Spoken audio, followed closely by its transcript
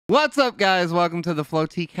What's up, guys? Welcome to the Flow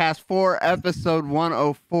T Cast 4, episode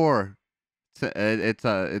 104.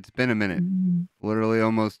 It's been a minute, literally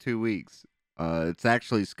almost 2 weeks. It's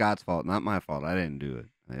actually Scott's fault, not my fault. I didn't do it.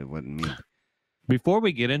 It wasn't me. Before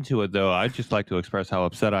we get into it, though, I'd just like to express how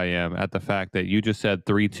upset I am at the fact that you just said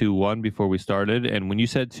 3, 2, 1 before we started, and when you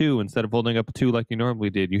said 2, instead of holding up a 2 like you normally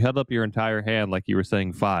did, you held up your entire hand like you were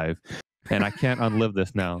saying 5, and I can't unlive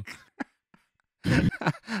this now.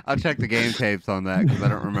 I'll check the game tapes on that because I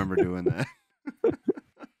don't remember doing that.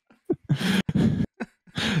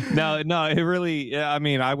 No, it really. I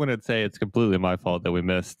mean, I wouldn't say it's completely my fault that we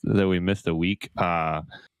missed a week. But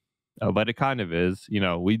it kind of is. You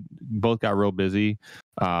know, we both got real busy.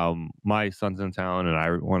 My son's in town, and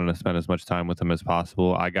I wanted to spend as much time with him as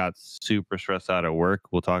possible. I got super stressed out at work.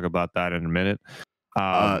 We'll talk about that in a minute.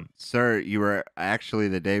 Sir, you were actually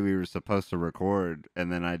the day we were supposed to record, and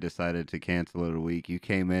then I decided to cancel it a week. You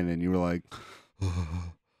came in and you were like,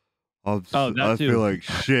 I feel like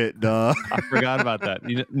shit, dog. I forgot about that.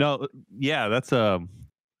 That's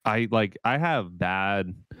I have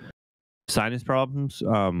bad sinus problems,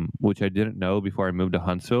 which I didn't know before I moved to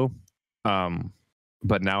Huntsville.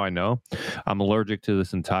 But now I know. I'm allergic to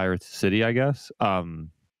this entire city, I guess.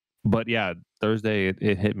 But yeah, Thursday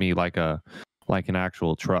it hit me like an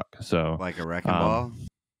actual truck. So like a wrecking ball.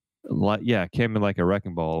 It came in like a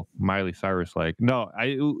wrecking ball. Miley Cyrus, like no.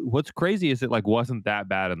 What's crazy is it like wasn't that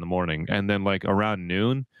bad in the morning, and then like around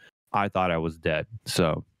noon, I thought I was dead.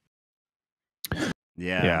 So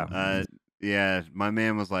yeah. My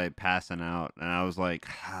man was like passing out, and I was like,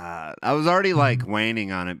 I was already like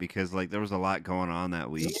waning on it because like there was a lot going on that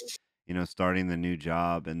week. You know, starting the new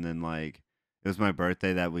job, and then like. It was my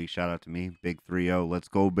birthday that week. Shout out to me. Big 3-0. Let's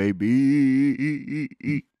go, baby.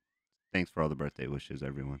 Thanks for all the birthday wishes,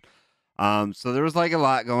 everyone. So there was like a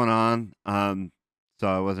lot going on. So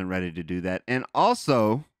I wasn't ready to do that. And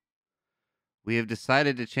also, we have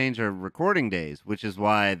decided to change our recording days, which is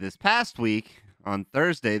why this past week on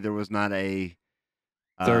Thursday, there was not a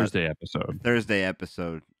Thursday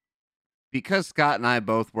episode. Because Scott and I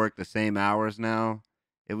both work the same hours now,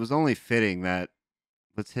 it was only fitting that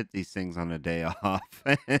let's hit these things on a day off.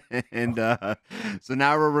 And so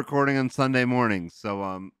now we're recording on Sunday mornings.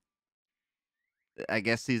 So I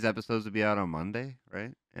guess these episodes will be out on Monday,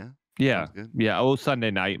 right? Yeah. Oh,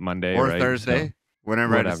 Sunday night, Monday, or right? Thursday, so,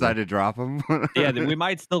 whenever I decide to drop them. Yeah, we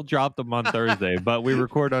might still drop them on Thursday, but we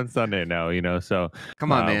record on Sunday now, you know. So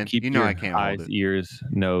come on, man. Keep your I can't eyes, hold it. Ears,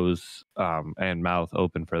 nose, and mouth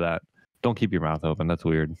open for that. Don't keep your mouth open. That's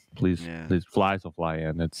weird. Please, flies will fly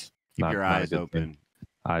in. It's keep your eyes open. Thing.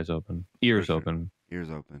 Eyes open, ears open.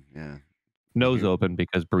 Ears open, yeah. Nose open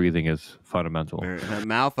because breathing is fundamental.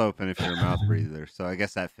 Mouth open if you're a mouth breather. So I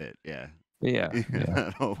guess that fit, yeah. Yeah.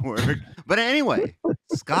 That'll work. But anyway,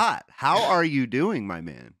 Scott, how are you doing, my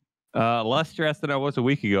man? Less stressed than I was a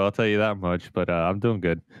week ago, I'll tell you that much. But I'm doing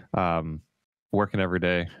good. Working every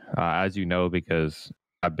day, as you know, because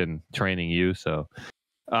I've been training you. So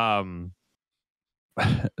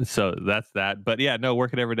so that's that. But yeah, no,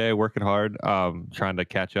 working every day, working hard, trying to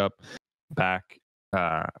catch up back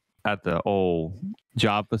at the old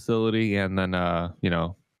job facility. And then,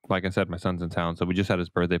 like I said, my son's in town. So we just had his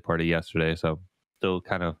birthday party yesterday. So still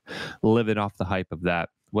kind of living off the hype of that.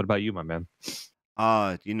 What about you, my man?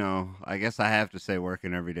 I guess I have to say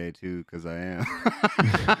working every day too, because I am.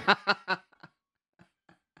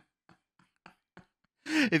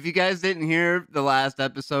 If you guys didn't hear the last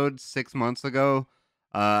episode 6 months ago,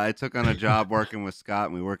 I took on a job working with Scott,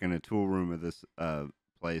 and we work in a tool room of this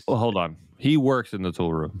place. Well, hold on. He works in the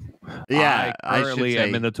tool room. Yeah, I currently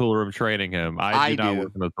am in the tool room training him. I do not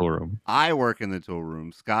work in the tool room. I work in the tool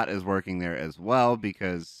room. Scott is working there as well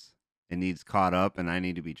because it needs caught up, and I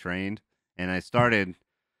need to be trained. And I started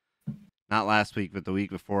not last week, but the week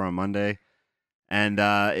before on Monday. And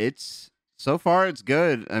so far it's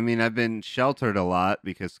good. I mean, I've been sheltered a lot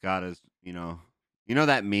because Scott is, you know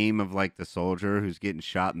that meme of like the soldier who's getting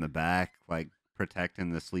shot in the back, like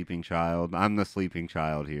protecting the sleeping child. I'm the sleeping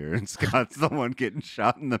child here, and Scott's the one getting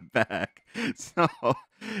shot in the back. So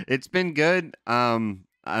it's been good. I'm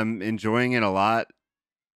enjoying it a lot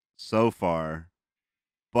so far,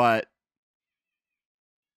 but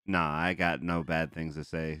nah, I got no bad things to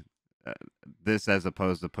say. This, as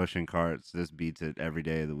opposed to pushing carts, this beats it every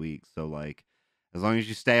day of the week. So like, as long as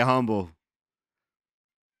you stay humble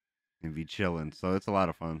and be chilling, so it's a lot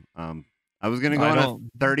of fun. I was gonna go on a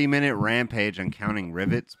 30-minute rampage on counting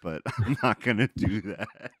rivets, but I'm not gonna do that.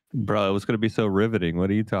 Bro, it was gonna be so riveting. What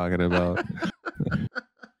are you talking about?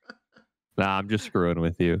 Nah, I'm just screwing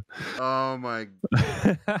with you. Oh my!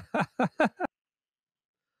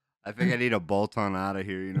 I think I need a bolt on out of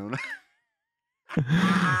here. You know.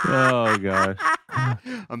 Oh gosh.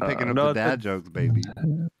 I'm picking up No, the dad jokes, baby.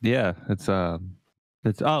 yeah, it's oh,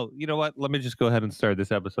 you know what? Let me just go ahead and start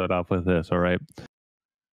this episode off with this, all right?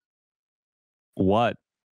 What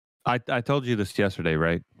I told you this yesterday,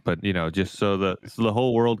 right? But just so the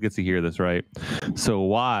whole world gets to hear this, right? So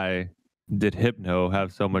why did Hypno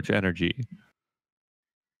have so much energy?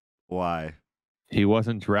 Why? He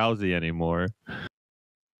wasn't drowsy anymore.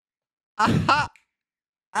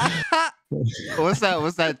 What's that?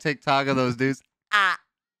 What's that TikTok of those dudes? Ah,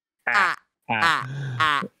 Ah, ah, ah,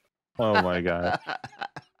 ah. oh my god.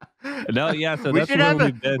 No, yeah, so we that's should where have a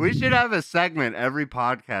we've been. we should have a segment every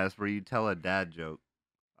podcast where you tell a dad joke,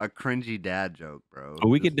 a cringy dad joke, bro.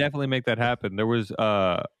 We could definitely make that happen. There was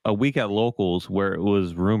a week at locals where it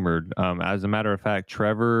was rumored. As a matter of fact,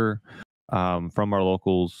 Trevor from our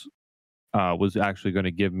locals was actually going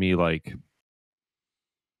to give me like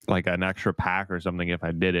an extra pack or something if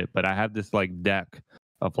I did it. But I have this like deck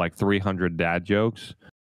of like 300 dad jokes,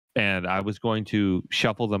 and I was going to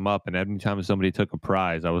shuffle them up. And every time somebody took a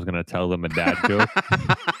prize, I was going to tell them a dad joke.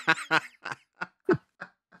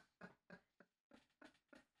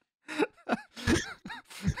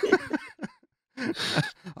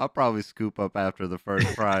 I'll probably scoop up after the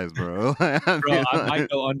first prize, bro. Bro, I might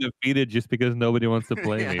go undefeated just because nobody wants to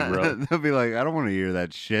play me, bro. They'll be like, I don't want to hear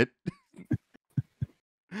that shit.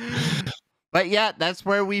 But yeah, that's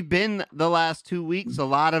where we've been the last 2 weeks. A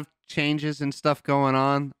lot of changes and stuff going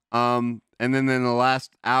on. And then in the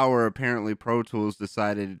last hour, apparently Pro Tools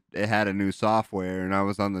decided it had a new software, and I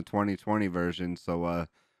was on the 2020 version, so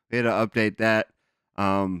we had to update that.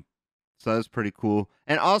 So that's pretty cool.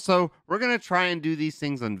 And also, we're gonna try and do these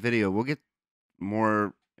things on video. We'll get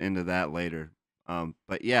more into that later.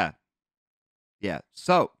 But yeah.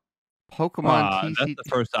 So Pokemon That's TCG. the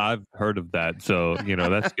first I've heard of that, so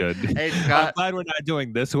that's good. Hey, I'm Scott. glad we're not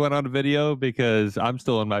doing this one on video because I'm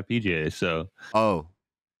still in my PJs. So Oh,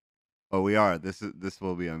 we are. This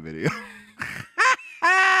will be on video.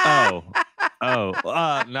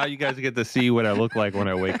 Now you guys get to see what I look like when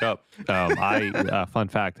I wake up. I fun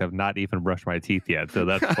fact, have not even brushed my teeth yet, so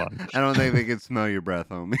that's fun. I don't think they could smell your breath,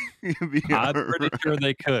 homie. I'm pretty sure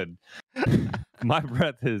they could. My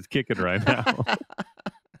breath is kicking right now.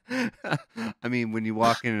 I mean, when you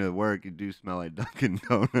walk into work, you do smell like Dunkin'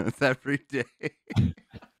 Donuts every day.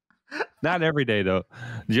 Not every day though.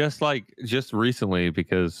 Just recently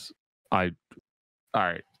because all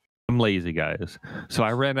right. I'm lazy, guys. So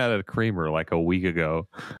I ran out of creamer like a week ago.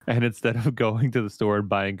 And instead of going to the store and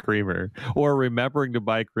buying creamer or remembering to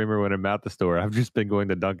buy creamer when I'm at the store, I've just been going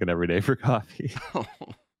to Dunkin' every day for coffee.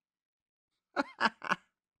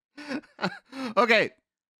 Okay.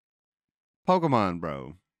 Pokemon,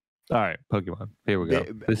 bro. All right, Pokemon. Here we go.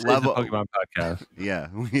 This is the Pokemon podcast. Yeah,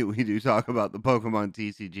 we do talk about the Pokemon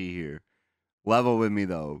TCG here. Level with me,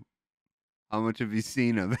 though. How much have you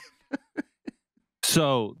seen of it?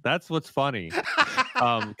 So that's what's funny,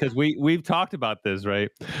 because we've talked about this, right?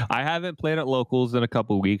 I haven't played at locals in a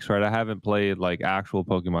couple of weeks, right? I haven't played like actual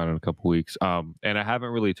Pokemon in a couple of weeks, and I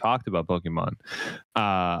haven't really talked about Pokemon.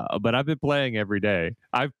 But I've been playing every day.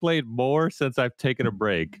 I've played more since I've taken a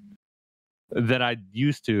break than I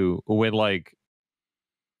used to when like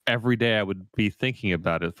every day I would be thinking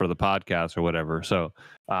about it for the podcast or whatever. So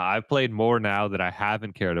I've played more now that I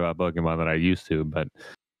haven't cared about Pokemon than I used to, but.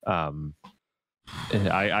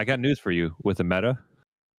 I got news for you with the meta.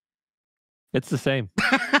 It's the same.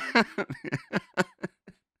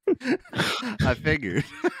 I figured.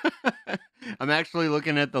 I'm actually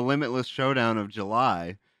looking at the Limitless Showdown of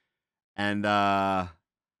July, and I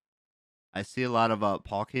see a lot of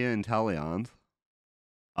Palkia and Teleons,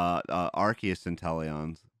 Arceus and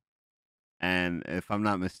Teleons, and if I'm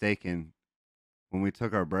not mistaken, when we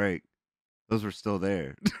took our break, those were still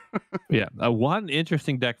there. Yeah. One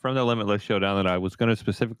interesting deck from the Limitless Showdown that I was going to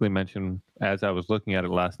specifically mention as I was looking at it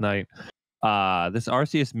last night. This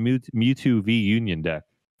Arceus Mewtwo V Union deck.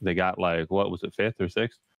 They got like, what was it, 5th or 6th?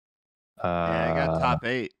 Yeah, I got top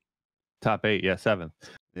 8. Top 8, yeah, 7th.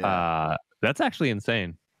 Yeah. That's actually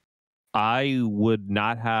insane. I would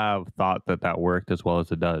not have thought that worked as well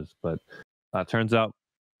as it does, but turns out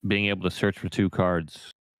being able to search for 2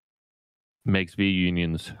 cards makes V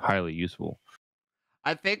Unions highly useful.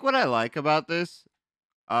 I think what I like about this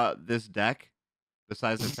deck,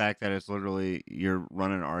 besides the fact that it's literally you're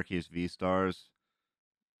running Arceus V stars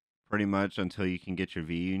pretty much until you can get your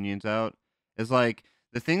V Unions out, is like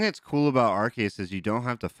the thing that's cool about Arceus is you don't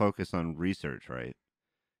have to focus on research, right?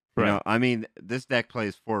 You know, I mean, this deck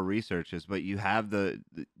plays 4 researches, but you have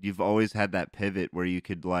you've always had that pivot where you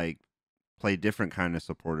could like play different kind of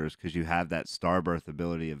supporters because you have that Starbirth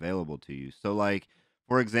ability available to you. So like,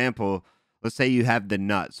 for example, let's say you have the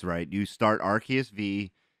nuts, right? You start Arceus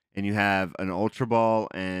V, and you have an Ultra Ball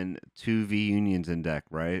and 2 V Unions in deck,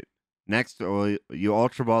 right? Next, you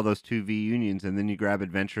Ultra Ball those 2 V Unions, and then you grab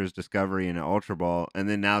Adventurer's Discovery and an Ultra Ball, and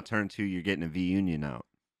then now turn 2, you're getting a V Union out.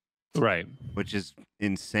 Right. Which is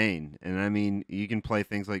insane. And I mean, you can play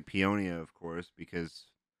things like Peonia, of course, because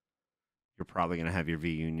you're probably going to have your V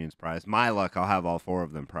Unions prize. My luck, I'll have all 4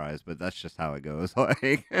 of them prize, but that's just how it goes.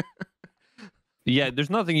 Like, Yeah, there's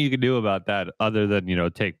nothing you can do about that other than,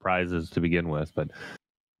 take prizes to begin with. But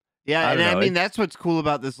yeah, I and don't I know. mean, that's what's cool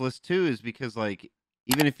about this list, too, is because, like,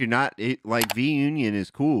 even if you're not, like, V Union is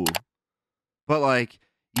cool, but, like,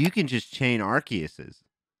 you can just chain Arceuses.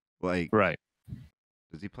 Like, Right.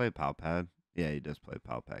 does he play Palpad? Yeah, he does play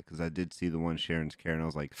Palpad, because I did see the one Sharon's Care, and I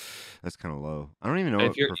was like, that's kind of low. I don't even know If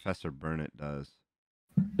what you're Professor Burnett does.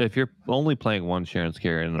 if you're only playing one Sharon's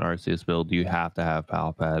Carry in an Arceus build, you have to have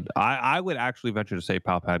Palpad. I would actually venture to say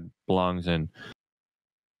Palpad belongs in.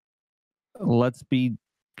 Let's be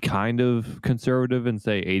kind of conservative and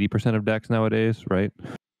say 80% of decks nowadays, right?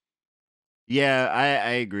 Yeah,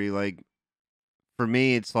 I agree. Like, for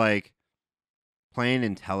me, it's like playing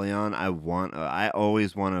Inteleon. I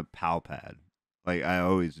always want a Palpad. Like, I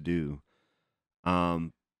always do.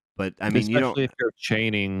 But I mean, you don't. Especially if you're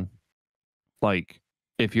chaining, like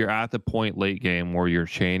if you're at the point late game where you're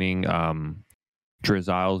chaining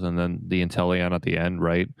Drizzles and then the Inteleon at the end,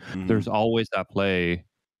 right? Mhm. There's always that play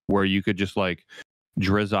where you could just like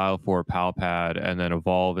Drizzile for a Palpad and then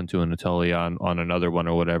evolve into an Inteleon on another one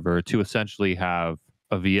or whatever to essentially have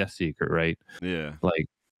a VS Seeker, right? Yeah, Like,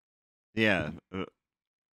 yeah.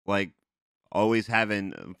 Like always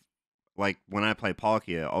having, like when I play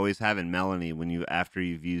Palkia, always having Melanie when you after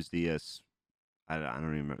you've used the I don't even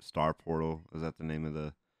remember, Star Portal. Is that the name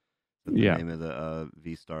of yeah,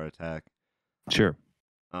 V Star attack? sure.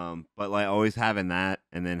 But like always having that,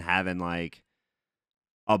 and then having like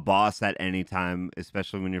a boss at any time,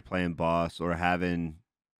 especially when you're playing boss, or having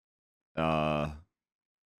uh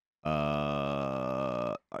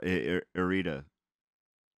Irida.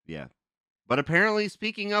 Yeah. But apparently,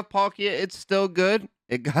 speaking of Palkia, it's still good.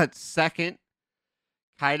 It got second.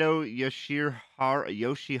 Kaido Yoshihara,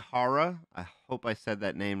 I hope I said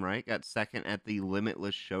that name right, got second at the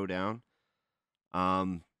Limitless Showdown.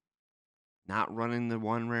 Um, not running the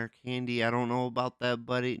one rare candy. I don't know about that,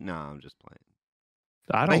 buddy. No, I'm just playing.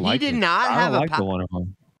 I But don't like this. I don't like the one of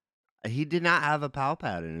them. he did not have a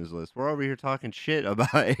Palpad in his list. We're over here talking shit about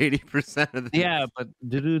 80% of the Yeah, but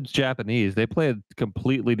the dude's Japanese. They play a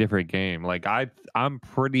completely different game. Like I'm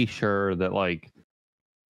pretty sure that like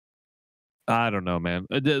I don't know, man.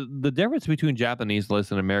 The difference between Japanese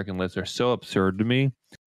lists and American lists are so absurd to me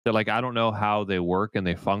that like I don't know how they work and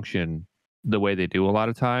they function the way they do a lot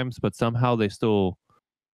of times, but somehow they still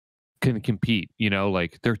can compete.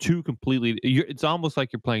 Like they're two completely. It's almost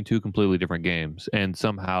like you're playing two completely different games, and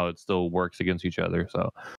somehow it still works against each other. So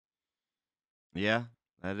Yeah,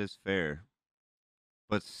 that is fair.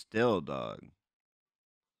 But still, dog,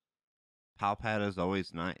 Palpad is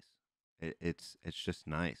always nice. It's just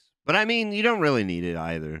nice. But I mean, you don't really need it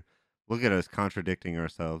either. Look at us contradicting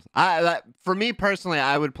ourselves. For me personally,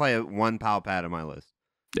 I would play one Palpad on my list.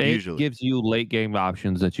 it Usually. gives you late game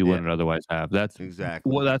options that you Yeah, wouldn't otherwise have. That's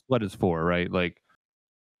exactly. that's what it's for, right? Like,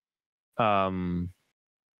 in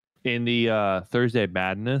the Thursday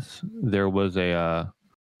Madness, there was a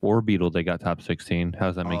Orbeetle that got top 16.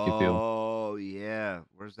 How's that make you feel? Oh yeah,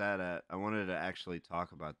 where's that at? I wanted to actually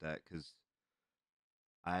talk about that because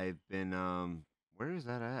I've been where is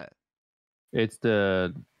that at? It's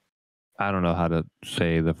the I don't know how to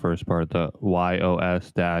say the first part. The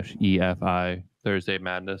YOS-EFI Thursday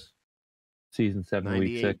Madness season 7 week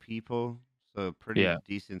 98 6. people, so a pretty Yeah.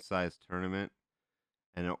 decent sized tournament.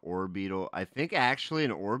 And an Orbeetle. I think actually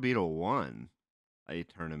an Orbeetle won a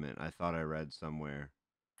tournament. I thought I read somewhere.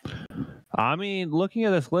 I mean, looking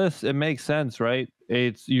at this list, it makes sense, right?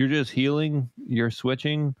 You're just healing, you're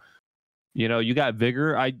switching. You got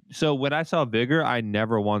Vigor. So when I saw Vigor, I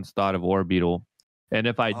never once thought of Orbeetle. And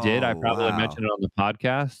if I did, I Oh probably wow. mentioned it on the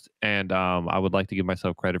podcast. And I would like to give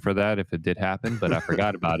myself credit for that if it did happen, but I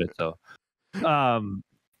forgot about it. So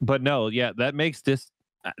but no, yeah, that makes this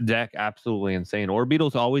deck absolutely insane.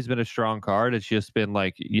 Orbeetle's always been a strong card. It's just been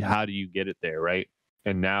like, how do you get it there, right?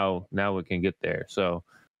 And now it can get there. So,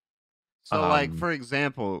 So like for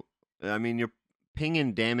example, I mean you're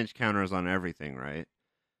pinging damage counters on everything, right?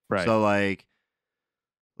 right. So like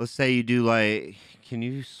let's say you do like can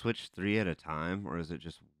you switch 3 at a time or is it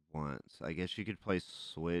just once? I guess you could play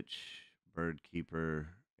switch, bird keeper,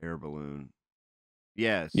 air balloon.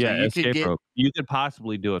 Yeah, so Yeah, you could escape get rope. You could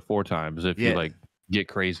possibly do it 4 times if you yeah. like get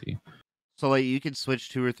crazy. So like you could switch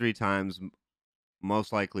 2 or 3 times,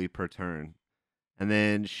 most likely per turn, and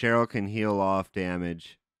then Cheryl can heal off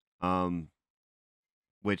damage. Um,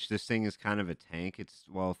 which this thing is kind of a tank. It's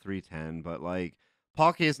 310, but like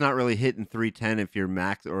Palkia is not really hitting 310 if you're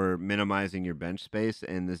max or minimizing your bench space,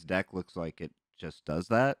 and this deck looks like it just does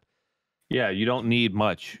that. Yeah, you don't need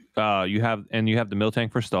much. You have the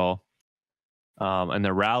Miltank for stall, and the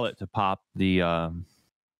Rowlet to pop the Sobbles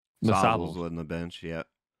Sobbles. on the bench, yeah.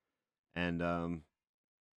 And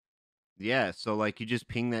yeah, so like you just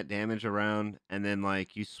ping that damage around, and then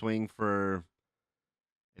like you swing for,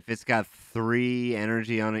 if it's got 3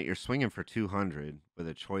 energy on it, you're swinging for 200 with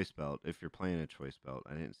a choice belt. If you're playing a choice belt,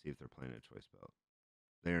 I didn't see if they're playing a choice belt.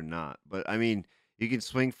 They're not, but I mean, you can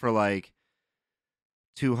swing for like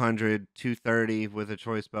 200, 230 with a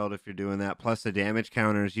choice belt if you're doing that. Plus the damage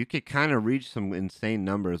counters, you could kind of reach some insane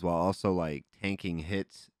numbers while also like tanking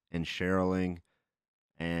hits and Cheryling,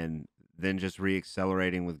 and then just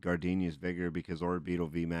re-accelerating with Gardenia's Vigor, because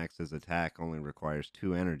Orbeetle VMAX's attack only requires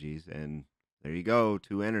 2 energies, and there you go,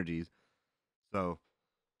 2 energies. So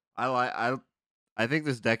I think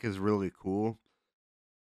this deck is really cool.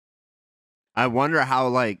 I wonder how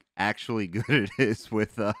like actually good it is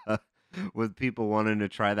with people wanting to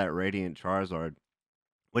try that Radiant Charizard,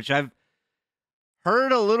 which I've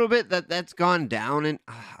heard a little bit that that's gone down in,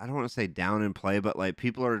 I don't want to say down in play, but like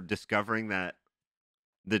people are discovering that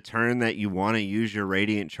the turn that you want to use your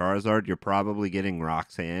Radiant Charizard, you're probably getting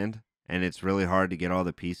Roxanne, and it's really hard to get all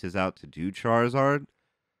the pieces out to do Charizard.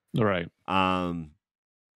 Right. So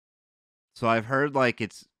I've heard like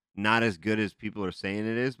it's not as good as people are saying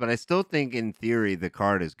it is, but I still think in theory the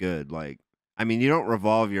card is good. Like, I mean, you don't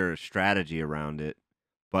revolve your strategy around it,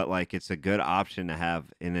 but like it's a good option to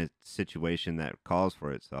have in a situation that calls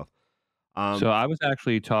for itself. So I was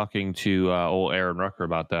actually talking to old Aaron Rucker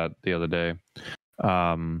about that the other day.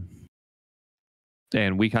 And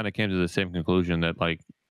we kind of came to the same conclusion that like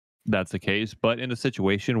that's the case, but in a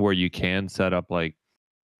situation where you can set up like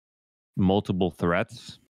multiple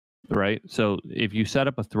threats, right? So if you set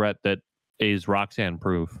up a threat that is Roxanne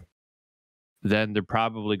proof, then they're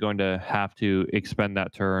probably going to have to expend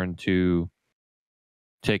that turn to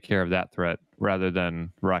take care of that threat rather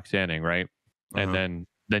than Roxanning, right? And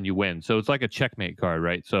then you win. So it's like a checkmate card,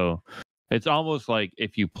 right? So it's almost like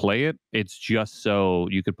if you play it, it's just so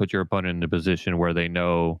you could put your opponent in a position where they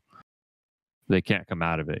know they can't come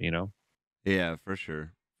out of it, you know? Yeah, for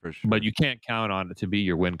sure. For sure. But you can't count on it to be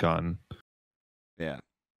your win con. Yeah.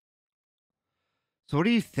 So what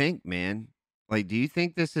do you think, man? Like, do you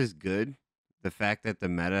think this is good? The fact that the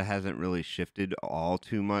meta hasn't really shifted all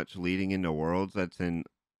too much leading into Worlds, that's in,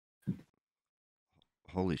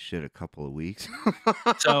 holy shit, a couple of weeks.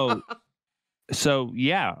 So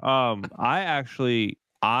yeah, and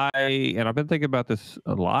I've been thinking about this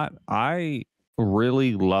a lot. I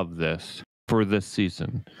really love this for this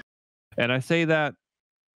season. And I say that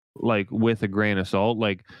like with a grain of salt.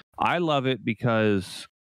 Like I love it because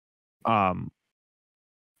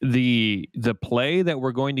the play that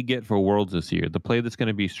we're going to get for Worlds this year, the play that's going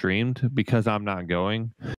to be streamed, because I'm not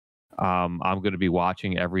going. I'm going to be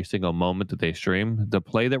watching every single moment that they stream. The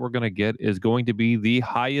play that we're going to get is going to be the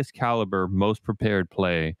highest caliber, most prepared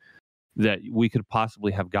play that we could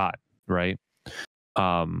possibly have got, right?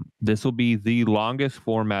 This will be the longest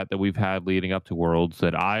format that we've had leading up to Worlds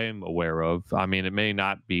that I'm aware of. I mean, it may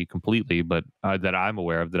not be completely, but that I'm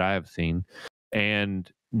aware of, that I have seen. And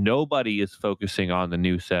nobody is focusing on the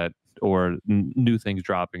new set or new things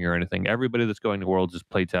dropping or anything. Everybody that's going to Worlds is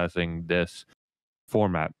playtesting this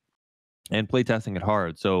format and playtesting it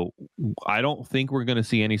hard. So I don't think we're going to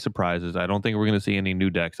see any surprises. I don't think we're going to see any new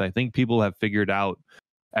decks. I think people have figured out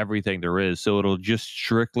everything there is. So it'll just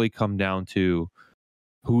strictly come down to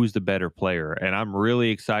who's the better player. And I'm really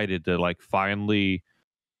excited to like finally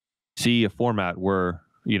see a format where,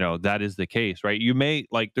 you know, that is the case, right? You may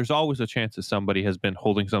like, there's always a chance that somebody has been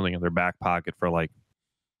holding something in their back pocket for like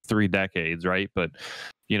 3 decades, right? But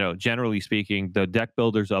you know, generally speaking, the deck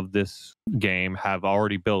builders of this game have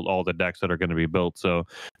already built all the decks that are going to be built. So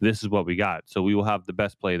this is what we got. So we will have the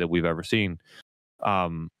best play that we've ever seen.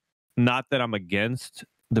 Not that I'm against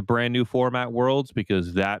the brand new format Worlds,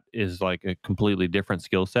 because that is like a completely different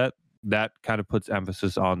skill set. That kind of puts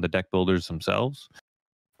emphasis on the deck builders themselves.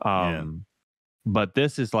 Yeah. But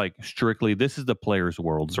this is like strictly, this is the players'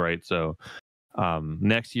 Worlds, right? So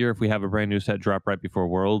next year, if we have a brand new set drop right before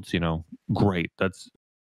Worlds, you know, great.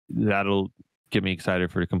 That'll get me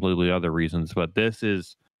excited for completely other reasons. But this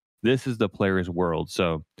is the player's world.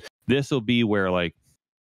 So this will be where, like,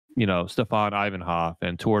 you know, Stefan Ivanhoff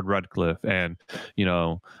and Tord Rudcliffe and, you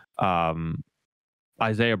know,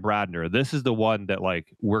 Isaiah Bradner. This is the one that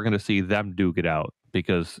like we're gonna see them duke it out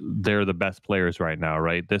because they're the best players right now,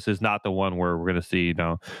 right? This is not the one where we're gonna see,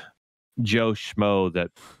 Joe Schmo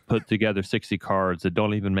that put together 60 cards that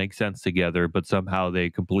don't even make sense together, but somehow they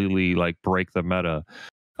completely like break the meta.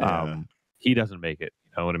 Yeah. He doesn't make it.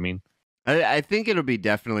 You know what I mean? I think it'll be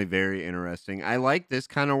definitely very interesting. I like this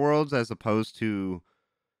kind of worlds as opposed to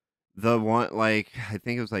the one, like, I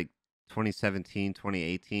think it was like 2017,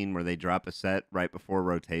 2018, where they drop a set right before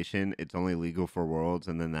rotation. It's only legal for worlds,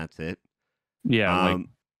 and then that's it. Yeah, like Um,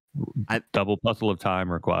 I double puzzle of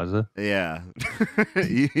time or Quaza. Yeah,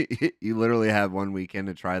 you you literally have one weekend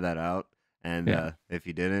to try that out, and Yeah. if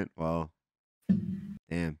you didn't, well,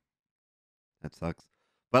 damn, that sucks.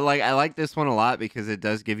 But like, I like this one a lot because it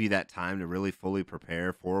does give you that time to really fully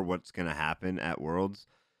prepare for what's gonna happen at Worlds.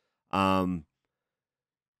 Um,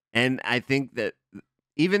 and I think that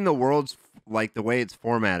even the Worlds, like the way it's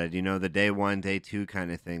formatted, the day one, day two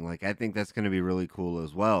kind of thing. Like, I think that's gonna be really cool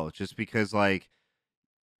as well. Just because like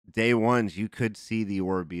day ones, you could see the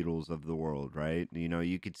Orbeetles of the world, right?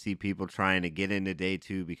 You could see people trying to get into day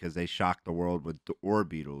two because they shocked the world with the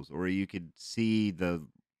Orbeetles, or you could see the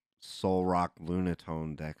Soul Rock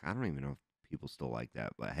Lunatone deck. I don't even know if people still like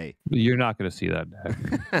that, but hey. You're not going to see that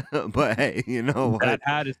deck. But hey, you know what? That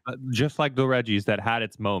had is just like the Reggies that had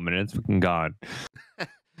its moment and it's fucking gone.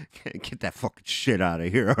 Get that fucking shit out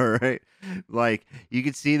of here, all right? Like, you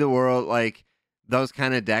could see the world, like, those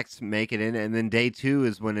kind of decks make it in, and then day two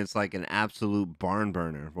is when it's like an absolute barn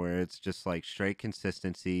burner, where it's just like straight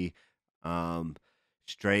consistency, um,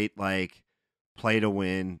 straight like play to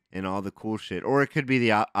win, and all the cool shit. Or it could be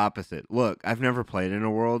the opposite. Look, I've never played in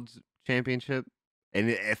a World's Championship, and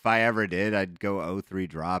if I ever did, I'd go 0-3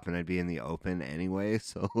 drop, and I'd be in the open anyway.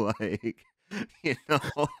 So like, you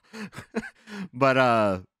know,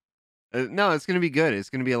 but no, it's gonna be good. It's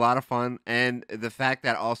gonna be a lot of fun, and the fact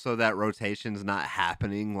that also that rotation's not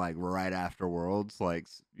happening like right after Worlds, like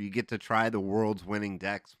you get to try the Worlds winning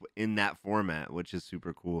decks in that format, which is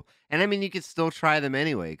super cool. And I mean, you could still try them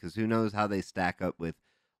anyway, because who knows how they stack up with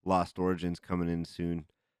Lost Origins coming in soon.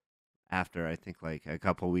 After I think like a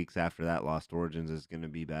couple weeks after that, Lost Origins is gonna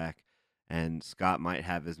be back, and Scott might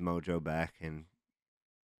have his mojo back and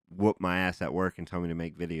whoop my ass at work and tell me to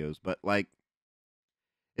make videos. But like,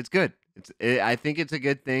 it's good. I think it's a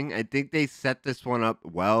good thing. I think they set this one up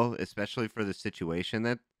well, especially for the situation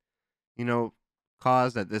that you know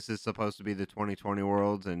caused that this is supposed to be the 2020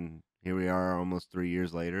 Worlds, and here we are almost 3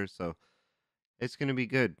 years later. So it's gonna be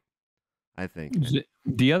good, I think.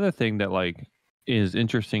 The other thing that like is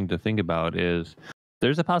interesting to think about is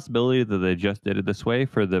there's a possibility that they just did it this way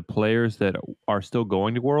for the players that are still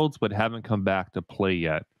going to Worlds but haven't come back to play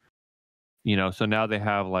yet. So now they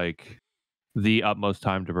have like the utmost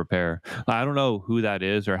time to prepare. I don't know who that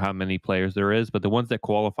is or how many players there is, but the ones that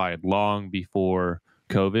qualified long before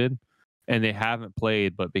COVID and they haven't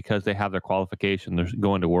played, but because they have their qualification, they're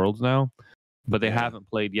going to Worlds now, but they haven't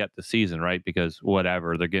played yet this season, right? Because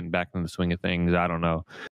whatever, they're getting back in the swing of things. I don't know.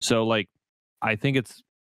 So like, I think it's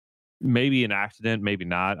maybe an accident, maybe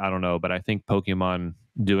not. I don't know, but I think Pokemon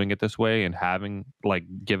doing it this way and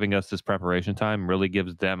giving us this preparation time really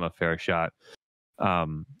gives them a fair shot.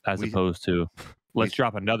 As opposed to let's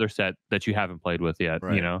drop another set that you haven't played with yet,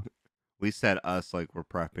 right. We said us like we're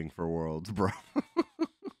prepping for Worlds, bro.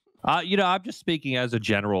 I'm just speaking as a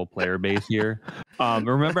general player base here.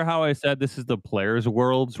 Remember how I said this is the players'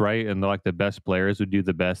 worlds, right? And like the best players would do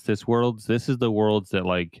the best this worlds. This is the worlds that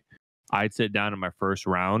like I'd sit down in my first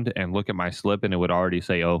round and look at my slip and it would already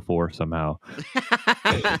say 0-4 somehow.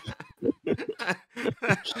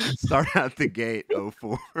 Start out the gate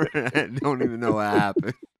 0-4. I don't even know what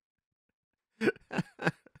happened.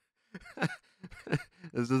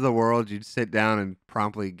 This is a world you'd sit down and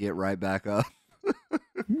promptly get right back up.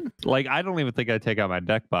 Like, I don't even think I'd take out my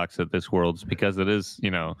deck box at this Worlds because it is,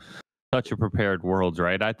 such a prepared Worlds,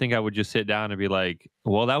 right? I think I would just sit down and be like,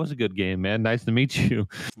 well, that was a good game, man. Nice to meet you.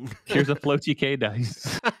 Here's a floaty K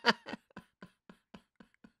dice.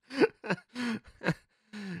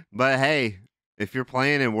 But hey, if you're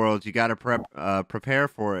playing in Worlds, you got to prepare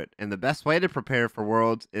for it. And the best way to prepare for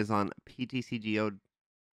Worlds is on PTCGO.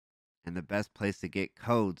 And the best place to get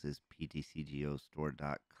codes is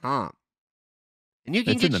ptcgostore.com. And you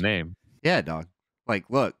can It's in the name. Yeah, dog. Like,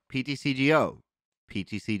 look, PTCGO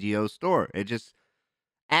store. It just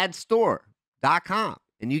add store.com.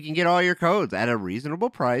 And you can get all your codes at a reasonable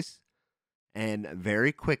price. And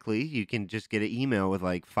very quickly, you can just get an email with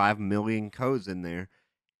like 5 million codes in there.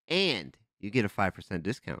 And you get a 5%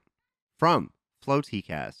 discount from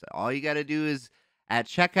FlowTcast. All you got to do is at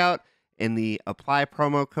checkout, In the apply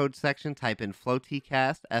promo code section, type in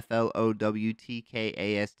FlowTcast, FLOWTKAST,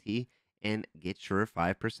 and get your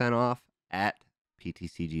 5% off at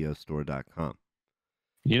ptcgostore.com.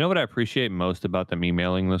 You know what I appreciate most about them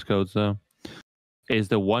emailing those codes, though? Is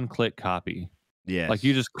the one-click copy. Yes. Like,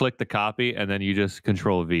 you just click the copy, and then you just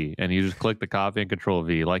Control V, and you just click the copy and Control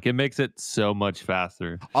V. Like, it makes it so much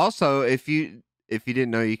faster. Also, if you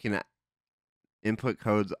didn't know, you can input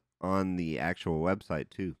codes on the actual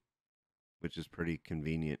website, too, which is pretty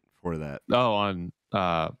convenient for that. Oh, on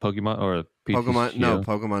Pokemon or PTCGO? Pokemon? No,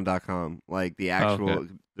 Pokemon.com. Like, the actual, okay.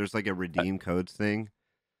 There's like a redeem codes thing.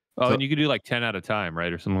 Oh, So, and you could do like 10 at a time,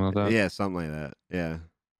 right? Or something like that? Yeah, something like that. Yeah.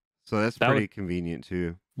 So that's pretty convenient,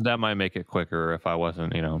 too. That might make it quicker if I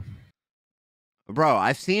wasn't, Bro,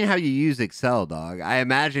 I've seen how you use Excel, dog. I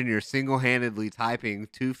imagine you're single-handedly typing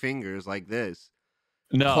 2 fingers like this.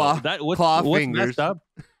 No, claw what's fingers. messed up?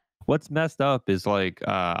 What's messed up is like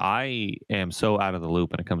I am so out of the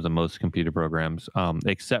loop when it comes to most computer programs,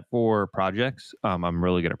 except for projects. I'm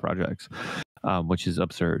really good at projects, which is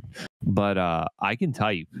absurd. But I can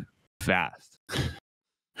type fast.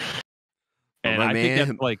 And I think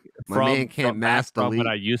that's like from when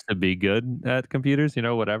I used to be good at computers,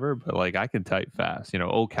 whatever. But like I can type fast.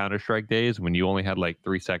 Old Counter-Strike days when you only had like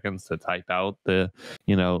 3 seconds to type out the,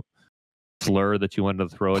 slur that you wanted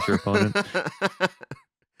to throw at your opponent.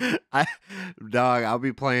 I'll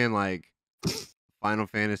be playing like Final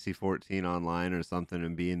Fantasy 14 online or something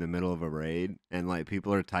and be in the middle of a raid and like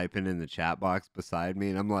people are typing in the chat box beside me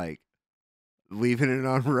and I'm like leaving it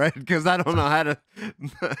on red because I don't know how to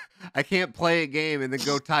I can't play a game and then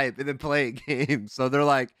go type and then play a game. So they're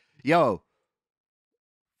like, yo,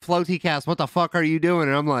 FlowTcast, what the fuck are you doing?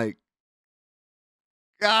 And I'm like,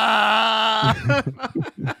 ah.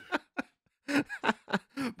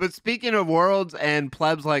 But speaking of worlds and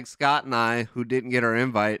plebs like Scott and I who didn't get our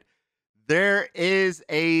invite, there is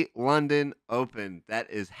a London Open that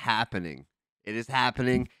is happening. It is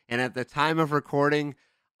happening. And at the time of recording,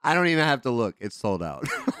 I don't even have to look. It's sold out.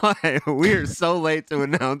 We are so late to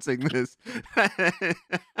announcing this.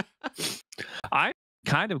 I'm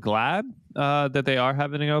kind of glad that they are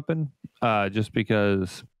having an open, just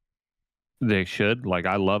because they should. Like,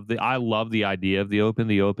 I love the idea of the open.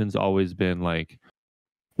 The open's always been like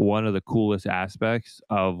one of the coolest aspects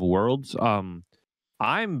of Worlds. I'm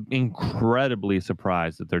incredibly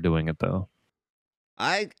surprised that they're doing it though.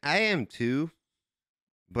 I am too.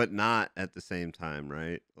 But not at the same time,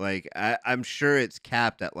 right? Like I'm sure it's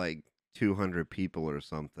capped at like 200 people or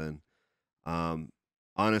something.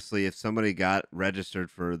 Honestly, if somebody got registered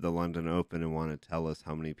for the London Open and want to tell us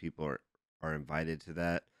how many people are invited to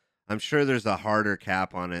that, I'm sure there's a harder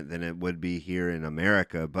cap on it than it would be here in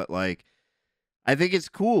America. But like, I think it's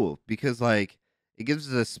cool because like it gives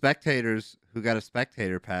the spectators who got a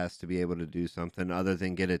spectator pass to be able to do something other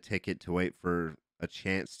than get a ticket to wait for a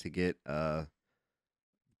chance to get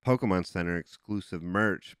Pokemon Center exclusive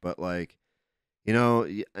merch, but like,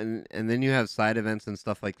 and then you have side events and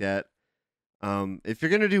stuff like that. If you're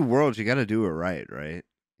gonna do Worlds, you got to do it right?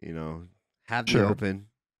 Have the open,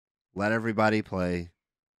 let everybody play,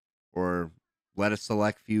 or let a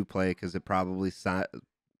select few play because it probably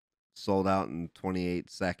sold out in 28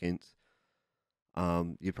 seconds.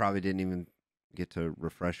 You probably didn't even get to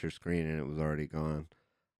refresh your screen and it was already gone.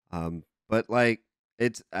 But like,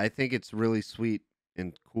 I think it's really sweet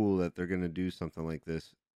and cool that they're going to do something like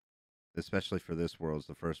this, especially for this Worlds,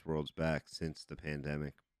 the first Worlds back since the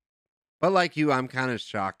pandemic. But like you, I'm kind of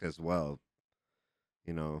shocked as well.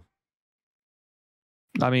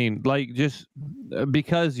 I mean, like, just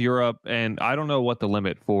because Europe, and I don't know what the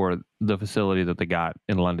limit for the facility that they got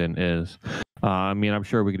in London is. I mean, I'm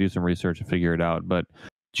sure we could do some research and figure it out, but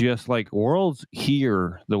just like Worlds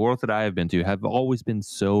here, the Worlds that I have been to have always been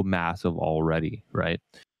so massive already, right?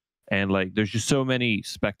 And like, there's just so many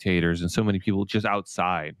spectators and so many people just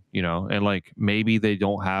outside, and like maybe they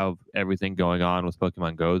don't have everything going on with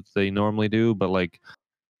Pokemon Go that they normally do, but like,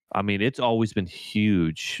 I mean, it's always been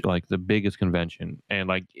huge, like the biggest convention. And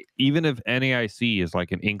like, even if NAIC is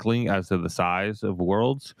like an inkling as to the size of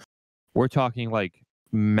Worlds, we're talking like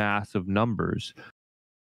massive numbers.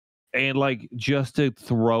 And like, just to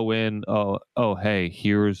throw in, oh, hey,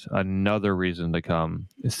 here's another reason to come.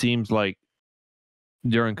 It seems like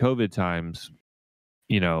during COVID times,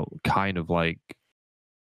 kind of like,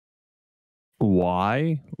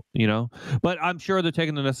 why, but I'm sure they're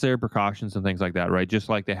taking the necessary precautions and things like that, right? Just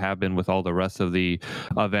like they have been with all the rest of the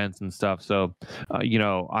events and stuff. So,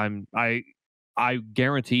 I I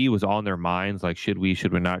guarantee it was on their minds, like, should we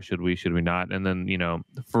not, should we not? And then,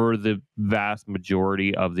 for the vast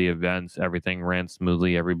majority of the events, everything ran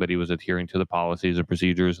smoothly. Everybody was adhering to the policies and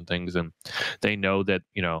procedures and things. And they know that,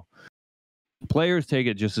 players take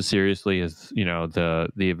it just as seriously as, the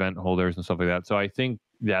event holders and stuff like that. So I think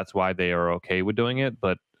that's why they are okay with doing it.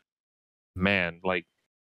 But man, like,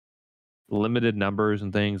 limited numbers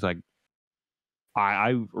and things, like,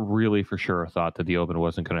 I really for sure thought that the Open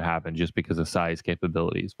wasn't going to happen just because of size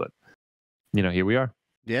capabilities. But, here we are.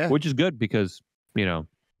 Yeah. Which is good because,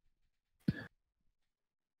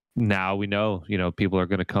 now we know, people are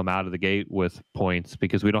going to come out of the gate with points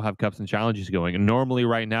because we don't have cups and challenges going. And normally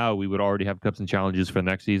right now we would already have cups and challenges for the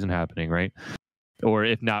next season happening, right? Or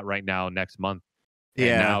if not right now, next month.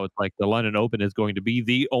 Yeah. And now it's like the London Open is going to be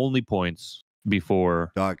the only points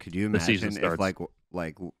before Dog, could you the season imagine starts. if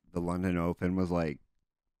like the London Open was like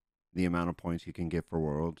the amount of points you can get for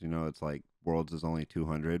Worlds? It's like Worlds is only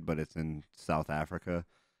 200, but it's in South Africa.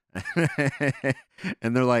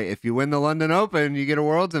 And they're like, if you win the London Open, you get a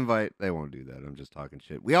Worlds invite. They won't do that. I'm just talking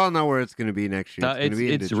shit. We all know where it's going to be next year. It's going to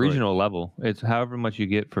be in Detroit. regional level. It's however much you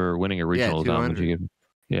get for winning a regional.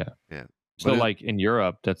 Yeah. So like in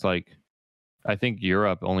Europe, that's like, I think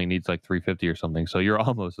Europe only needs like 350 or something. So you're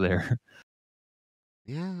almost there.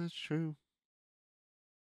 Yeah, that's true.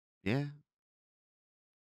 Yeah.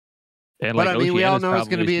 And but like, I mean, we all know it's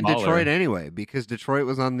going to be in smaller. Detroit anyway, because Detroit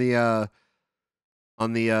was on the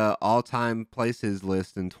all-time places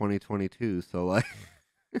list in 2022. So like,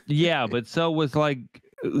 yeah, but so was like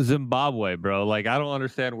Zimbabwe, bro. Like, I don't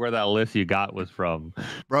understand where that list you got was from.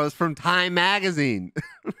 Bro, it's from Time Magazine.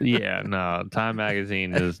 Yeah, no, Time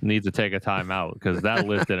Magazine needs to take a time out because that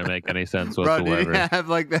list didn't make any sense whatsoever. Bro, did you have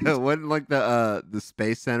like the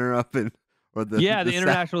Space Center up in? Or the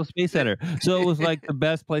International Space Center. So it was like the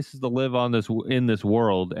best places to live in this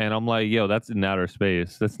world, and I'm like, yo, that's in outer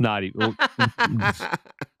space. That's not even.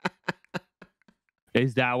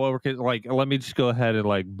 Is that what we're like? Let me just go ahead and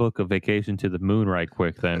like book a vacation to the moon right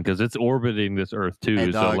quick then, because it's orbiting this Earth too.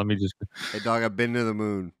 Hey, dog, so let me just. Hey dog, I've been to the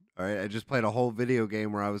moon. All right, I just played a whole video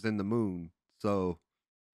game where I was in the moon. So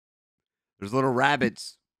there's little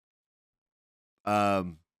rabbits, that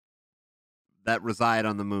reside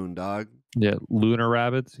on the moon, dog. Yeah, lunar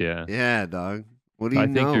rabbits. Yeah. Yeah, dog. What do you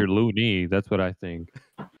know? I think you're loony. That's what I think.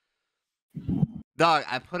 Dog,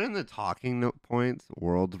 I put in the talking note points,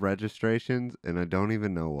 world registrations, and I don't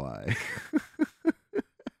even know why.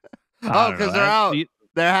 Oh, because they're out.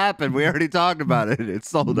 They happened. We already talked about it. It's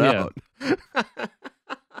sold out.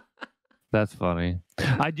 That's funny.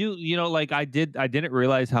 I do, like I didn't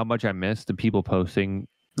realize how much I missed the people posting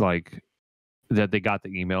like that they got the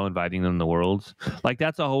email inviting them to Worlds. Like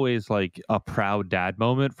that's always like a proud dad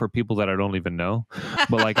moment for people that I don't even know.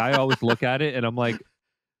 But like I always look at it and I'm like,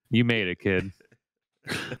 you made it, kid.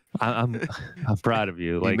 I'm proud of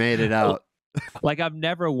you. Like, you made it out. Like I've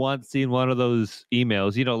never once seen one of those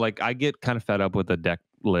emails. Like I get kind of fed up with the deck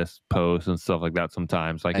list posts and stuff like that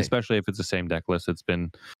sometimes. Like especially if it's the same deck list that's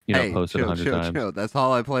been posted 100 times. Chill. That's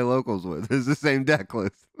all I play locals with. Is the same deck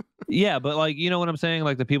list. Yeah, but like what I'm saying.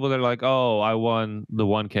 Like the people that are like, oh, I won the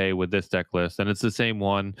 1K with this deck list, and it's the same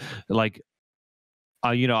one. Like,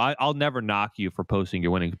 I'll never knock you for posting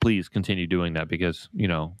your winning. Please continue doing that because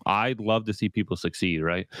I'd love to see people succeed.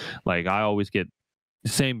 Right? Like I always get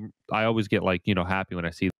like happy when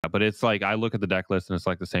I see that, but it's like I look at the deck list and it's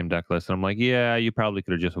like the same deck list and I'm like, yeah, you probably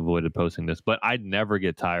could have just avoided posting this. But I'd never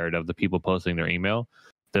get tired of the people posting their email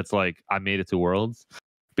that's like, I made it to Worlds,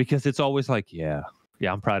 because it's always like, yeah,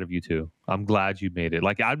 I'm proud of you too. I'm glad you made it.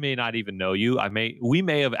 Like I may not even know you. We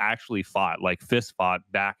may have actually fist fought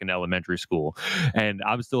back in elementary school, and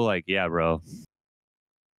I'm still like, yeah, bro,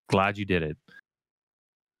 glad you did it.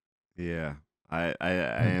 Yeah. I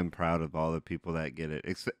am proud of all the people that get it,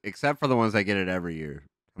 except for the ones that get it every year.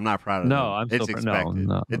 I'm not proud of them. It's expected.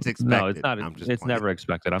 No, it's expected. No, it's not. It's never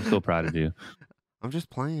expected. I'm still proud of you. I'm just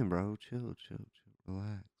playing, bro. Chill,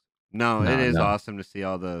 relax. No, it is awesome to see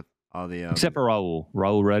all the. Except for Raul.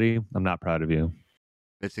 Raul Reddy, I'm not proud of you.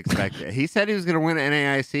 It's expected. He said he was going to win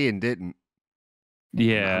NAIC and didn't.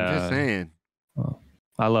 Yeah, I'm just saying. Well,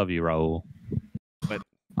 I love you, Raul. But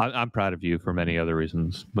I'm proud of you for many other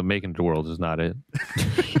reasons, but making it to Worlds is not it.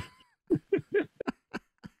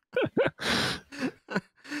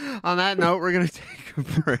 On that note, we're going to take a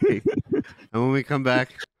break. And when we come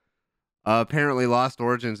back, apparently Lost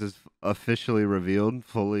Origins is officially revealed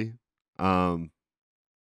fully. And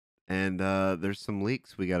there's some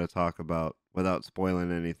leaks we got to talk about without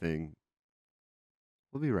spoiling anything.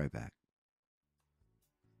 We'll be right back.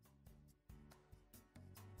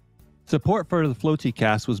 Support for the Floaty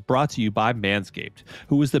Cast was brought to you by Manscaped,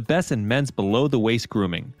 who is the best in men's below-the-waist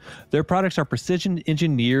grooming. Their products are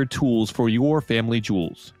precision-engineered tools for your family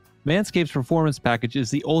jewels. Manscaped's Performance Package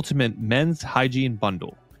is the ultimate men's hygiene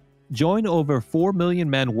bundle. Join over 4 million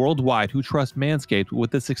men worldwide who trust Manscaped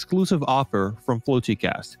with this exclusive offer from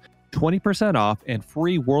FloatyCast. 20% off and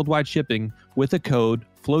free worldwide shipping with the code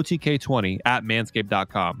FLOATYK20 at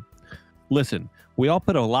manscaped.com. Listen, we all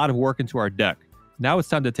put a lot of work into our deck. Now it's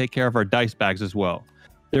time to take care of our dice bags as well.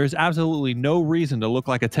 There is absolutely no reason to look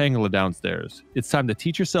like a Tangela downstairs. It's time to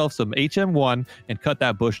teach yourself some HM1 and cut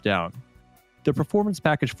that bush down. The Performance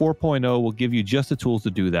Package 4.0 will give you just the tools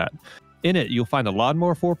to do that. In it, you'll find the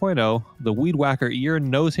Lawnmower 4.0, the Weed Whacker ear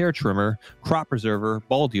and nose hair trimmer, crop preserver,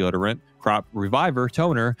 ball deodorant, crop reviver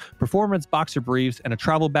toner, performance boxer briefs, and a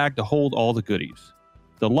travel bag to hold all the goodies.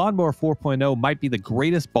 The Lawnmower 4.0 might be the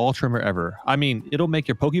greatest ball trimmer ever. I mean, it'll make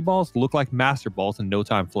your Pokeballs look like Master Balls in no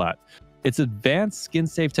time flat. Its advanced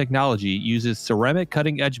skin-safe technology uses ceramic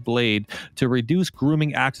cutting-edge blade to reduce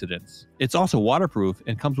grooming accidents. It's also waterproof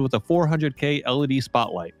and comes with a 400K LED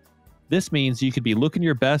spotlight. This means you could be looking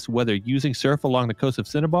your best whether using surf along the coast of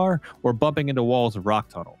Cinnabar or bumping into walls of Rock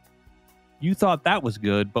Tunnel. You thought that was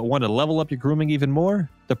good, but want to level up your grooming even more?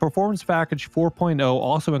 The Performance Package 4.0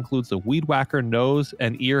 also includes the Weed Whacker nose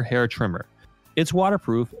and ear hair trimmer. It's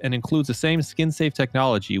waterproof and includes the same skin-safe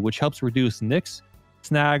technology, which helps reduce nicks,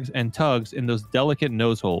 snags, and tugs in those delicate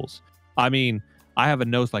nose holes. I mean, I have a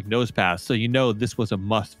nose like Nose Pass, so you know this was a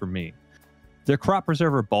must for me. Their Crop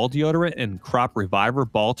Preserver Ball Deodorant and Crop Reviver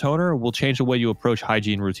Ball Toner will change the way you approach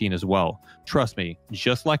hygiene routine as well. Trust me,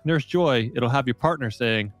 just like Nurse Joy, it'll have your partner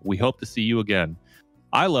saying, "We hope to see you again."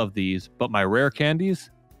 I love these, but my rare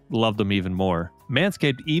candies love them even more.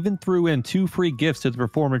 Manscaped even threw in 2 free gifts to the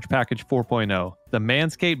Performance Package 4.0, the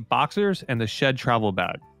Manscaped Boxers and the Shed Travel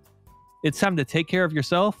Bag. It's time to take care of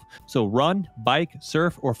yourself, so run, bike,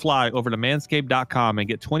 surf, or fly over to manscaped.com and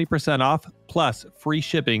get 20% off plus free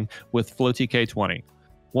shipping with FLOATYK20.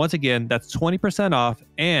 Once again, that's 20% off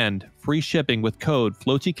and free shipping with code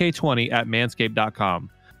FLOATYK20 at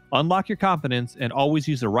manscaped.com. Unlock your confidence and always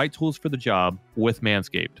use the right tools for the job with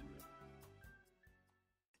Manscaped.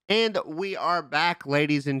 And we are back,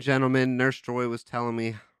 ladies and gentlemen. Nurse Joy was telling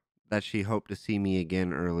me that she hoped to see me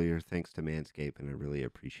again earlier, thanks to Manscaped, and I really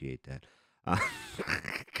appreciate that.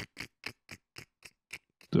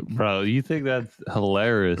 Bro, you think that's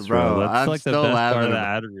hilarious, bro? That's I'm like the still best part laughing of the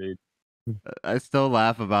ad read. I still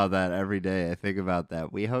laugh about that every day. I think about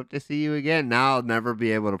that. We hope to see you again. Now I'll never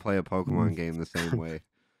be able to play a Pokemon game the same way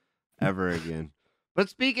ever again. But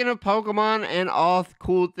speaking of Pokemon and all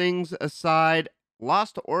cool things aside,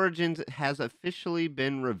 Lost Origins has officially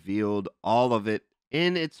been revealed, all of it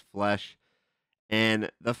in its flesh. And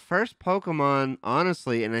the first Pokemon,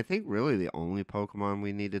 honestly, and I think really the only Pokemon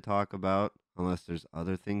we need to talk about, unless there's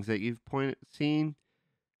other things that you've seen,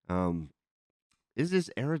 is this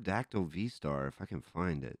Aerodactyl V-Star, if I can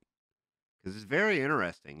find it. Because it's very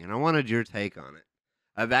interesting, and I wanted your take on it.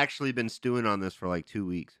 I've actually been stewing on this for like 2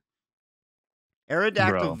 weeks.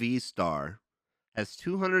 Aerodactyl V-Star has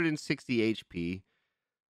 260 HP,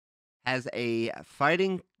 has a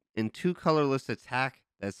fighting and 2 colorless attack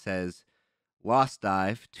that says Lost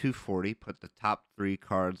Dive, 240, put the top 3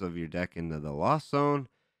 cards of your deck into the Lost Zone,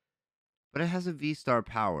 but it has a V-Star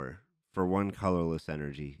power for 1 colorless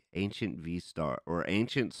energy, Ancient V-Star, or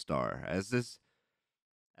Ancient Star.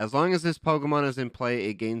 As long as this Pokemon is in play,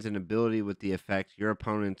 it gains an ability with the effect your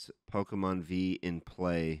opponent's Pokemon V in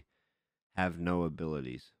play have no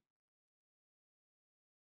abilities.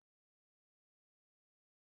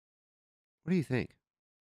 What do you think?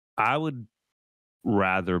 I would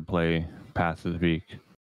rather play Passive Peak.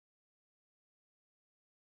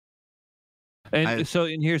 And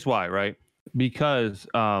here's why, right? Because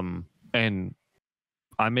and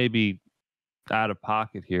I may be out of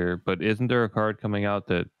pocket here, but isn't there a card coming out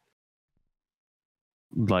that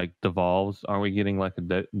like devolves? Aren't we getting like a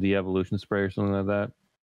de-evolution spray or something like that?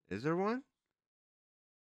 Is there one?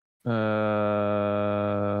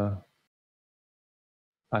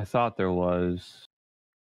 I thought there was.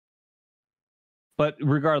 But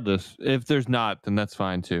regardless, if there's not, then that's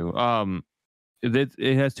fine too.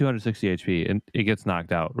 It has 260 HP and it gets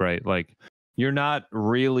knocked out, right? Like you're not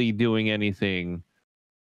really doing anything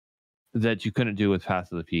that you couldn't do with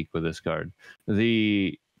Path of the Peak with this card.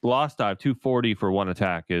 The Lost Dive 240 for 1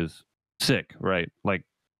 attack is sick, right? Like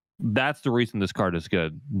that's the reason this card is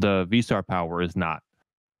good. The V-Star power is not.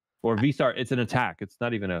 Or V-Star, it's an attack. It's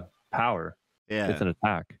not even a power. Yeah. It's an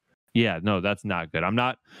attack. Yeah, no, that's not good. I'm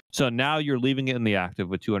not. So now you're leaving it in the active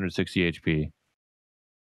with 260 HP.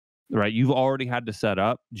 Right? You've already had to set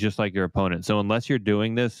up just like your opponent. So unless you're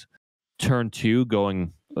doing this turn 2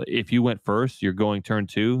 going, if you went first, you're going turn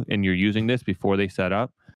 2 and you're using this before they set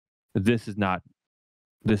up, this is not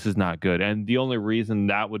good. And the only reason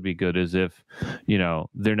that would be good is if,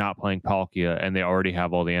 they're not playing Palkia and they already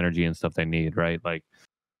have all the energy and stuff they need, right? Like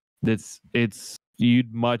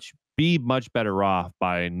you'd be much better off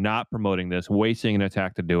by not promoting this, wasting an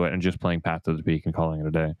attack to do it, and just playing Path to the Peak and calling it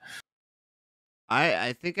a day.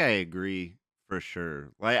 I think I agree for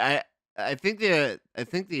sure. Like I think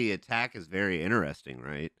the attack is very interesting,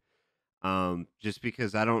 right? Just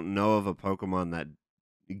because I don't know of a Pokemon that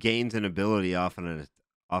gains an ability off an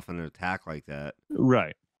attack like that.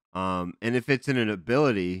 Right. And if it's an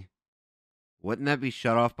ability, wouldn't that be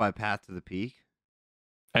shut off by Path to the Peak?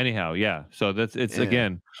 Anyhow, yeah. So it's Yeah.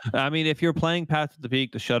 again, I mean, if you're playing Path to the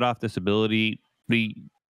Peak to shut off this ability,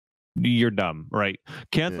 you're dumb, right?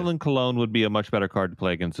 Canceling Cologne would be a much better card to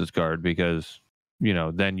play against this card because,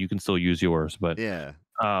 then you can still use yours. But Yeah.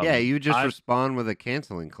 You just respond with a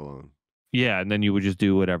canceling Cologne. Yeah, and then you would just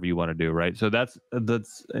do whatever you want to do, right? So that's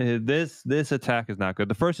this attack is not good.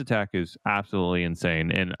 The first attack is absolutely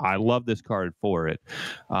insane, and I love this card for it.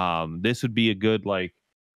 This would be a good, like,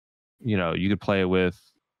 you could play it with,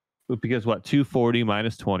 because 240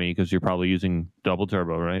 minus 20, because you're probably using double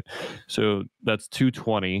turbo, right? So that's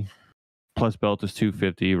 220 plus belt is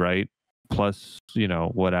 250, right? Plus,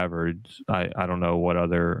 whatever. I don't know what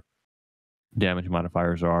other damage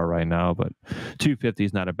modifiers are right now, but 250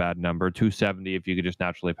 is not a bad number. 270, if you could just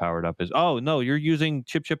naturally power it up, is, oh no, you're using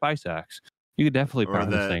Chip Ice Axe. You could definitely power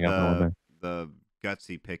this thing up a little bit. The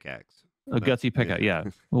gutsy pickaxe. A gutsy pickaxe, yeah.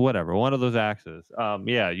 Whatever, one of those axes.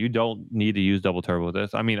 You don't need to use double turbo with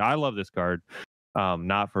this. I mean, I love this card,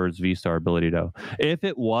 not for its V-Star ability though. If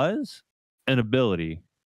it was an ability,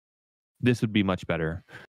 this would be much better.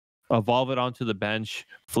 Evolve it onto the bench,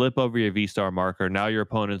 flip over your V-Star marker. Now your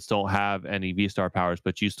opponents don't have any V-Star powers,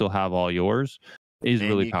 but you still have all yours. Is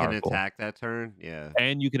really powerful. You can attack that turn, yeah.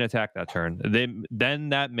 And you can attack that turn. Then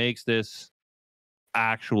that makes this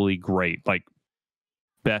actually great. Like,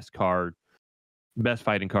 best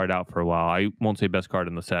fighting card out for a while. I won't say best card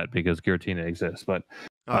in the set because Giratina exists, but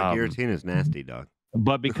Giratina's nasty, dog.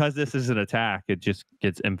 But because this is an attack, it just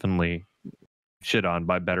gets infinitely shit on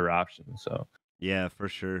by better options. So yeah, for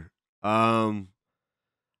sure.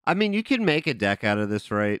 I mean, you can make a deck out of this,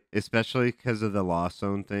 right? Especially because of the Lost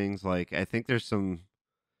Zone things. Like, I think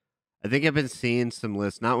I've been seeing some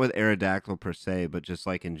lists, not with Aerodactyl per se, but just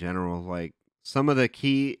like in general, like some of the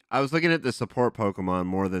key. I was looking at the support Pokemon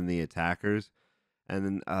more than the attackers, and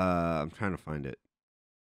then I'm trying to find it.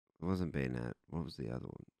 It wasn't Bayonet. What was the other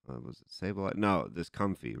one? Was it Sableye? No, this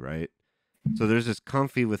Comfy, right? So there's this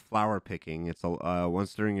Comfy with flower picking. It's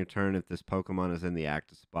once during your turn, if this Pokemon is in the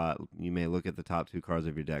active spot, you may look at the top 2 cards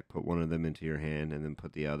of your deck, put one of them into your hand, and then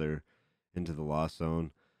put the other into the Lost Zone.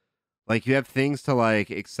 Like, you have things to, like,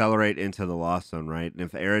 accelerate into the Lost Zone, right? And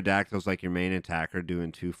if Aerodactyl's, like, your main attacker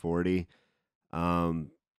doing 240,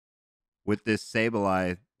 with this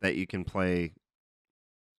Sableye that you can play,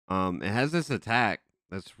 it has this attack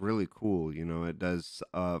that's really cool. It does,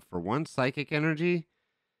 for 1 psychic energy,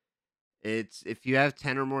 it's if you have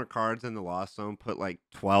 10 or more cards in the Lost Zone, put like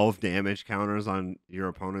 12 damage counters on your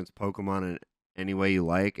opponent's Pokemon in any way you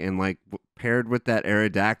like. And like paired with that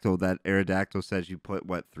Aerodactyl says you put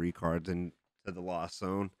 3 cards into the Lost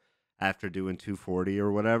Zone after doing 240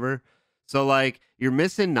 or whatever. So like you're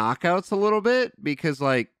missing knockouts a little bit because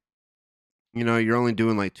like, you're only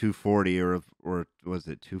doing like 240 or was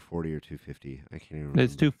it 240 or 250? I can't even remember.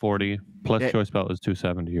 It's 240 plus choice belt is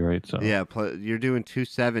 270, right? So yeah, you're doing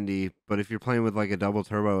 270, but if you're playing with like a double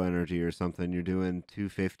turbo energy or something, you're doing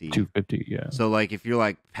 250. 250, yeah. So like if you're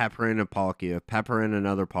like pepper in a Palkia, pepper in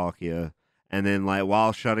another Palkia, and then like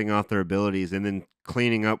while shutting off their abilities and then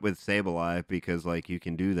cleaning up with Sableye because like you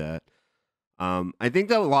can do that. I think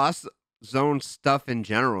the Lost Zone stuff in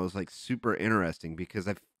general is like super interesting because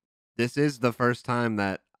this is the first time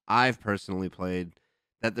that I've personally played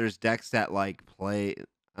that there's decks that like play,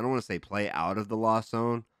 I don't want to say play out of the Lost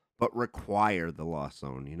Zone, but require the Lost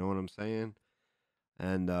Zone. You know what I'm saying?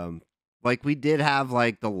 And like we did have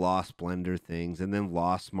like the Lost Blender things, and then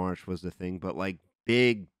Lost March was the thing, but like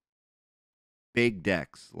big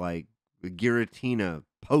decks like Giratina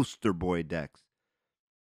poster boy decks.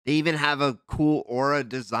 They even have a cool aura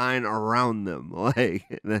design around them.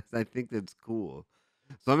 Like I think that's cool.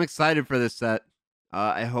 So I'm excited for this set.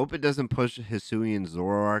 I hope it doesn't push Hisuian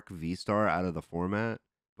Zoroark V-Star out of the format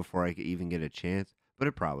before I even get a chance, but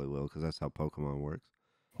it probably will because that's how Pokemon works.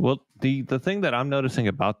 Well, the thing that I'm noticing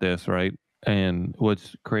about this, right, and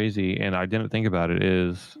what's crazy, and I didn't think about it,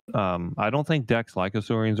 is I don't think decks like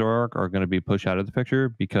Hisuian Zoroark are going to be pushed out of the picture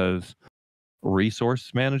because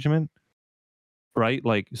resource management. right?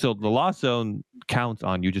 Like, so the Lost Zone counts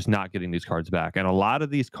on you just not getting these cards back. And a lot of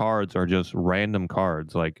these cards are just random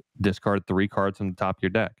cards, like discard 3 cards from the top of your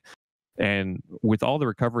deck. And with all the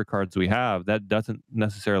recovery cards we have, that doesn't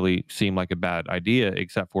necessarily seem like a bad idea,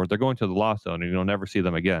 except for they're going to the Lost Zone and you'll never see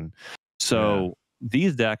them again. So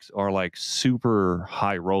these decks are like super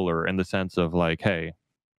high roller in the sense of like, hey,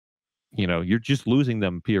 you're just losing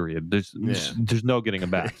them, period. There's no getting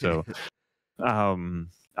them back. So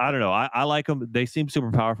I don't know. I like them. They seem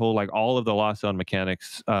super powerful. Like all of the Lost Zone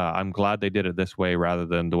mechanics. I'm glad they did it this way rather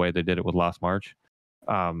than the way they did it with Lost March.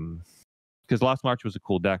 Because Lost March was a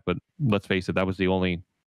cool deck, but let's face it, that was the only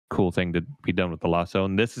cool thing to be done with the Lost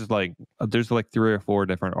Zone. This is like there's like 3 or 4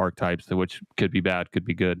 different archetypes that which could be bad, could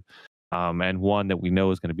be good, and one that we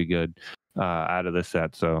know is going to be good out of this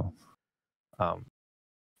set. So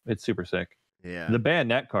it's super sick. Yeah. The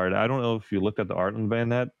Bayonet card. I don't know if you looked at the art on the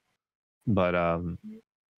Bayonet, but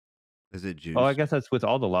is it juice? Oh, I guess that's with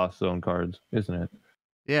all the Lost Zone cards, isn't it?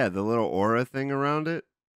 Yeah, the little aura thing around it.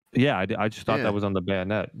 Yeah, I just thought that was on the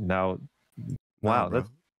Bayonet. Now, wow, that's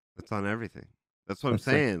on everything. That's what I'm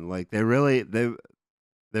saying. Sick. Like they really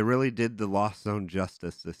did the Lost Zone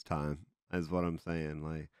justice this time. Is what I'm saying.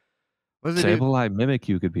 Like, what does it do? Sableye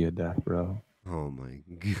Mimikyu could be a deck, bro. Oh my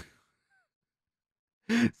god.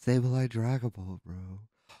 Sableye Dragon Ball, bro.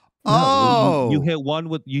 No, you hit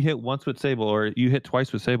once with Sable, or you hit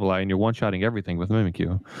twice with Sableye, and you're one-shotting everything with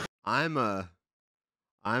Mimikyu. I'm a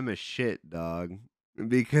shit dog,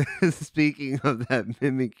 because speaking of that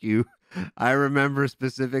Mimikyu, I remember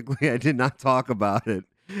specifically I did not talk about it.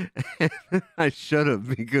 I should have,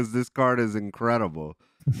 because this card is incredible.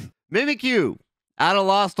 Mimikyu out of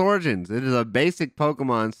Lost Origins. It is a basic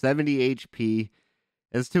Pokemon, 70 HP. It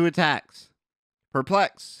has 2 attacks.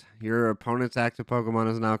 Perplex. Your opponent's active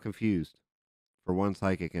Pokemon is now confused for 1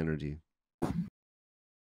 psychic energy.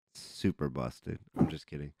 Super busted. I'm just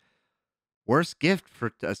kidding. Worst gift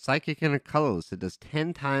for a psychic and a colorless. It does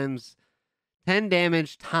 10 damage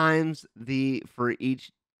times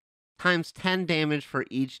 10 damage for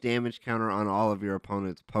each damage counter on all of your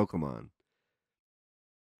opponent's Pokemon.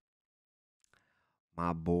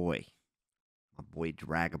 My boy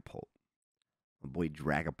Dragapult. My boy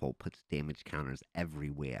Dragapult puts damage counters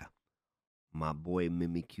everywhere. My boy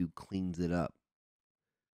Mimikyu cleans it up.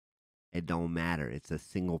 It don't matter. It's a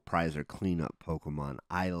single prizer cleanup Pokemon.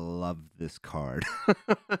 I love this card.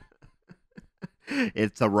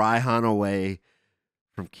 It's a Raihan away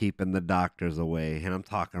from keeping the doctors away. And I'm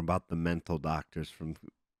talking about the mental doctors from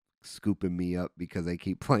scooping me up because I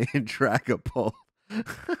keep playing Dragapult.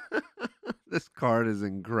 This card is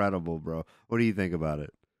incredible, bro. What do you think about it?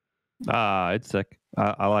 It's sick.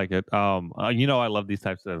 I like it. I love these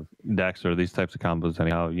types of decks or these types of combos.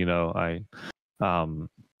 Anyhow,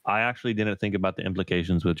 I actually didn't think about the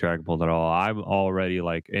implications with Dragapult at all. I'm already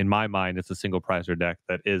like, in my mind, it's a single prizer deck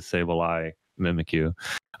that is Sableye Mimikyu.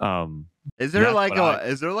 Is there like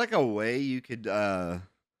a way you could? I'm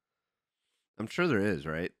sure there is,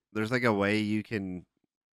 right? There's like a way you can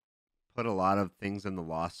put a lot of things in the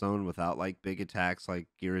Lost Zone without like big attacks like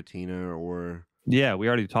Giratina or. Yeah, we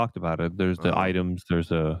already talked about it. There's the items. There's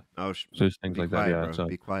things like that. Yeah, bro. So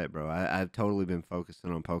be quiet, bro. I've totally been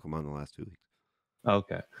focusing on Pokemon the last 2 weeks.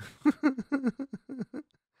 Okay.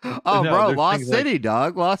 Oh, bro, Lost City,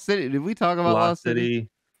 dog. Lost City. Did we talk about Lost City?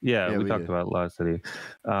 Yeah, we talked about Lost City.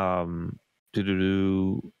 So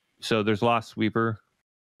there's Lost Sweeper,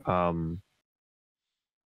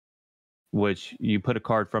 which you put a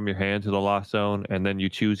card from your hand to the Lost Zone, and then you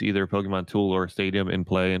choose either a Pokemon Tool or a Stadium in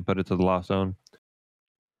play and put it to the Lost Zone.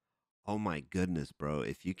 Oh my goodness, bro.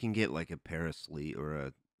 If you can get like a pair of sleeves or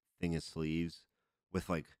a thing of sleeves with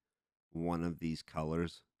like one of these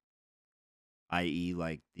colors, i.e.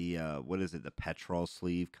 like the the petrol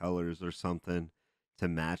sleeve colors or something to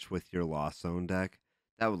match with your Lost Zone deck,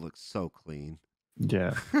 that would look so clean.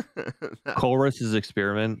 Yeah. Colress's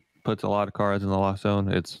Experiment puts a lot of cards in the Lost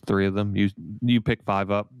Zone. It's 3 of them. You pick 5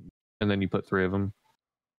 up, and then you put 3 of them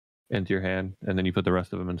into your hand, and then you put the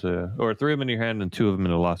rest of them or 3 of them in your hand and 2 of them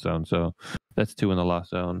in the Lost Zone. So that's 2 in the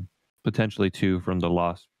Lost Zone, potentially 2 from the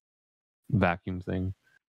Lost Vacuum thing.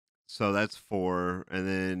 So that's 4, and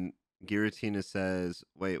then Giratina says,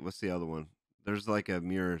 "Wait, what's the other one?" There's like a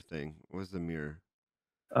mirror thing. What's the mirror?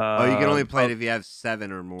 You can only play it if you have 7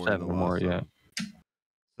 or more. 7 or more, yeah.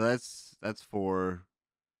 So that's 4.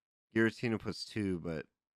 Giratina puts 2, but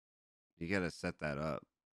you gotta set that up.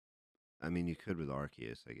 I mean, you could with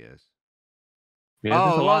Arceus, I guess.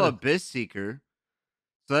 Yeah, Abyss Seeker.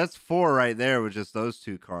 So that's 4 right there with just those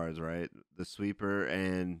 2 cards, right? The Sweeper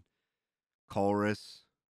and Colress.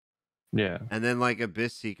 Yeah. And then like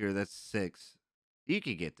Abyss Seeker, that's 6. You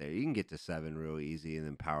could get there. You can get to 7 real easy and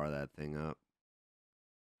then power that thing up.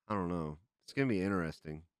 I don't know. It's gonna be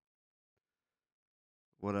interesting.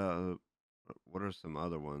 What what are some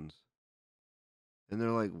other ones? And they're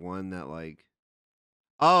like one that like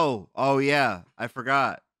oh yeah, I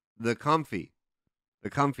forgot. The comfy. The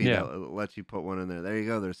comfy Yeah, that lets you put one in there. There you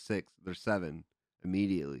go. There's 6. There's 7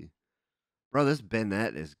 immediately. Bro, this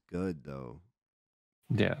Bennett is good though.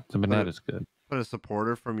 yeah. The Banette is good. Put a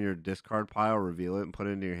supporter from your discard pile, reveal it, and put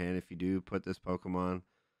it into your hand. If you do, put this Pokemon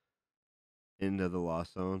into the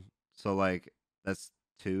Lost Zone. So like that's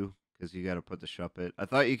 2 because you got to put the Shuppet. I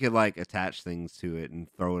thought you could like attach things to it and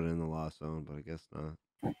throw it in the Lost Zone, but I guess not.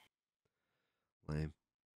 Lame.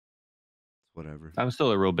 It's whatever. I'm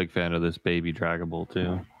still a real big fan of this baby Dragon Ball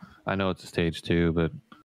too. I know it's a stage 2, but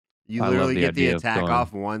You I love literally the get the idea of attack going.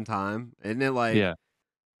 off one time, isn't it? Like, Yeah,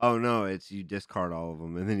 oh no, it's you discard all of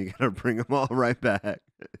them and then you gotta bring them all right back.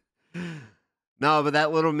 No, but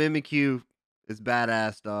that little Mimikyu is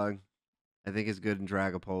badass, dog. I think it's good in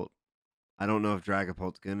Dragapult. I don't know if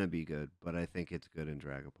Dragapult's gonna be good, but I think it's good in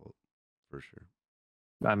Dragapult for sure.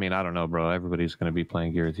 I mean, I don't know, bro. Everybody's going to be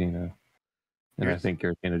playing Giratina, and I think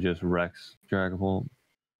Giratina just wrecks Dragon Ball.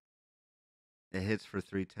 It hits for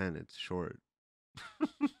 310. It's short.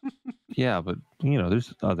 Yeah, but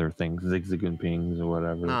there's other things, Zigzagoon pings or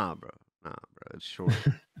whatever. Nah, bro. It's short.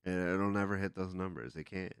 It'll never hit those numbers. It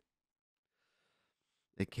can't.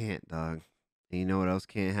 It can't, dog. And you know what else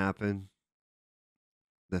can't happen?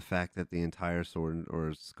 The fact that the entire Sword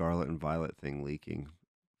or Scarlet and Violet thing leaking.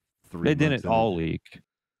 They didn't all leak.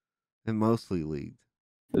 It mostly leaked.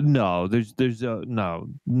 No, there's no.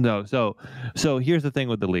 So here's the thing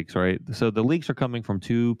with the leaks, right? So the leaks are coming from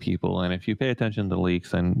 2 people, and if you pay attention to the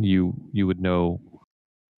leaks, then you would know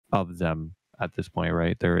of them at this point,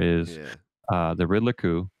 right? There is the Riddler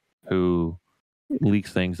Coup, who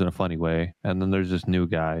leaks things in a funny way, and then there's this new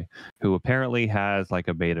guy who apparently has like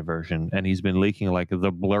a beta version, and he's been leaking like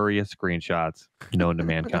the blurriest screenshots known to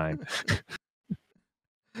mankind.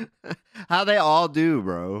 How they all do,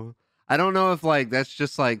 bro. I don't know if like that's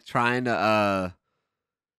just like trying to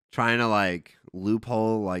like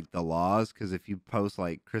loophole like the laws, because if you post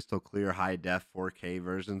like crystal clear high def 4K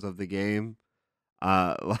versions of the game,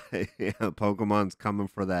 like Pokemon's coming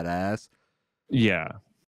for that ass. Yeah.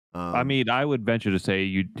 I mean, I would venture to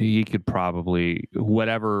say he could probably,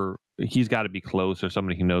 whatever, he's got to be close, or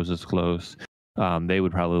somebody he knows is close. They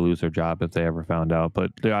would probably lose their job if they ever found out,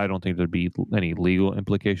 but I don't think there'd be any legal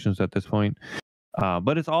implications at this point.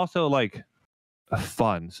 But it's also like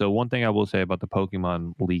fun. So one thing I will say about the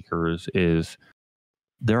Pokemon leakers is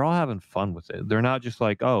they're all having fun with it. They're not just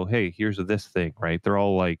like, oh, hey, here's this thing, right? They're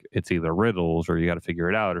all like, it's either riddles or you got to figure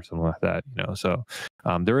it out or something like that, So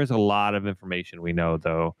there is a lot of information we know,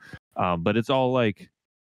 though, but it's all like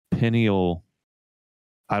pineal.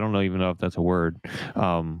 I don't even know if that's a word.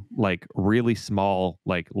 Like really small,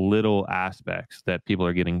 like little aspects that people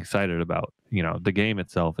are getting excited about. The game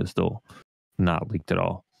itself is still not leaked at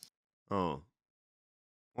all. Oh.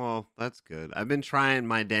 Well, that's good. I've been trying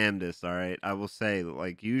my damnedest, all right? I will say,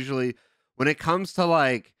 like, usually when it comes to,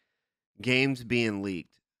 like, games being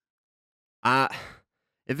leaked,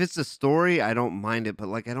 if it's a story, I don't mind it, but,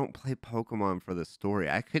 like, I don't play Pokemon for the story.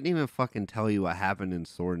 I couldn't even fucking tell you what happened in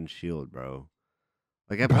Sword and Shield, bro.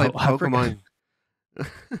 Like, I played Pokemon.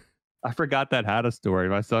 I forgot that had a story.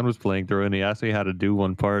 My son was playing through and he asked me how to do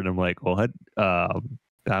one part, and I'm like, what? I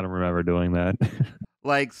don't remember doing that.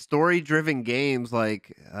 Like story-driven games,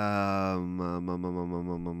 like Final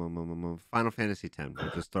Fantasy X. We'll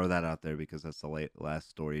just throw that out there because that's the last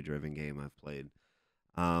story-driven game I've played.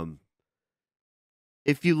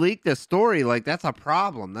 If you leak the story, like that's a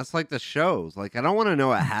problem. That's like the shows. Like I don't want to know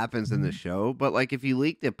what happens in the show, but like if you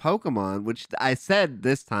leak the Pokemon, which I said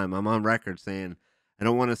this time, I'm on record saying I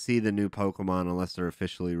don't want to see the new Pokemon unless they're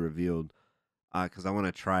officially revealed, because I want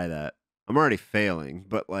to try that. I'm already failing,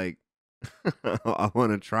 but like. I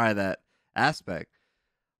want to try that aspect.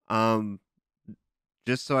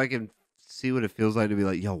 Just so I can see what it feels like to be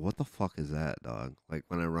like, yo, what the fuck is that, dog? Like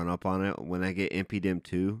when I run up on it, when I get Impidimp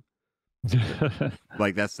 2,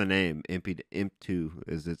 like that's the name. Imp 2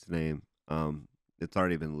 is its name. It's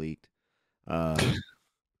already been leaked.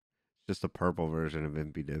 Just a purple version of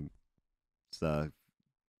Impidimp. It's a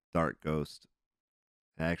dark ghost.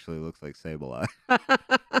 It actually looks like Sableye.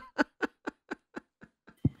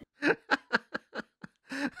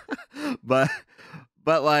 but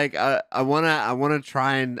like I wanna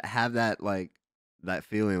try and have that like that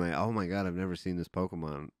feeling like, oh my god, I've never seen this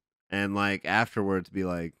Pokemon, and like afterwards be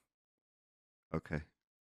like, okay,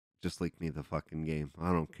 just leak me the fucking game,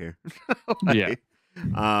 I don't care. Like,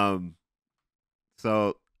 Yeah.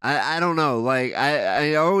 So I don't know. Like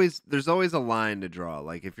I always there's always a line to draw.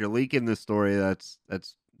 Like if you're leaking the story, that's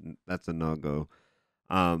a no go.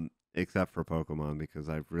 Except for Pokemon because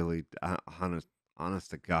I've really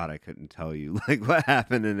honest to God I couldn't tell you like what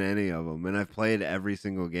happened in any of them, and I've played every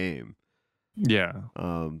single game. Yeah.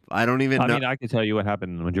 I don't even I know. mean, I can tell you what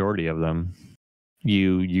happened in the majority of them.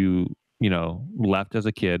 You know, left as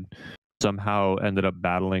a kid, somehow ended up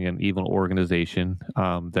battling an evil organization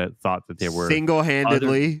that thought that they were Single other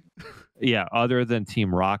handedly. yeah, other than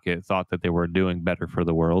Team Rocket thought that they were doing better for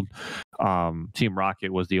the world. Team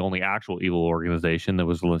Rocket was the only actual evil organization that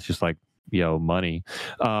was just like, money.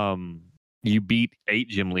 You beat 8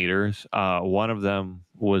 gym leaders. One of them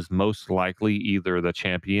was most likely either the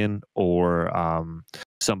champion or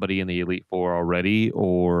somebody in the Elite Four already,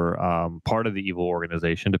 or part of the evil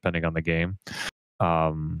organization, depending on the game.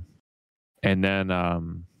 Um, and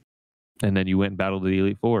then you went and battled the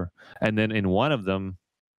Elite Four, and then in one of them,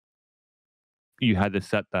 you had to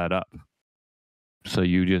set that up. So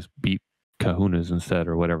you just beat Kahunas instead,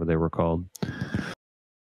 or whatever they were called.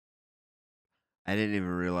 I didn't even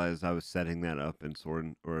realize I was setting that up in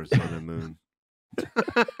Sword or Sun and Moon.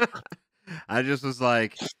 I just was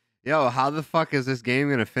like, yo, how the fuck is this game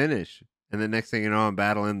gonna finish? And the next thing you know, I'm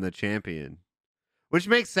battling the champion. Which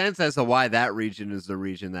makes sense as to why that region is the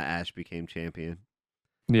region that Ash became champion.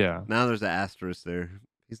 Yeah. Now there's an asterisk there.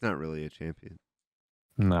 He's not really a champion.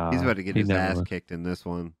 No. He's about to get his ass kicked in this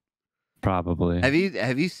one. Probably. Have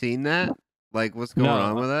you seen that? Like what's going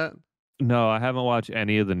on with that? No, I haven't watched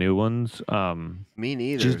any of the new ones. Me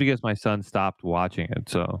neither. Just because my son stopped watching it,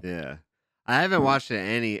 so. Yeah. I haven't watched it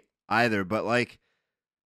any either, but like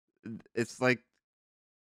it's like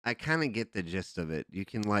I kind of get the gist of it. You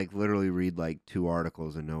can like literally read like 2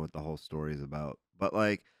 articles and know what the whole story is about. But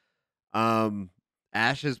like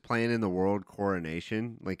Ash is playing in the World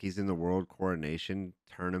Coronation, like he's in the World Coronation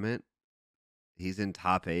tournament. He's in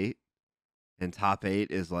top 8, and top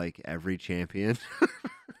 8 is like every champion.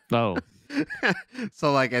 Oh.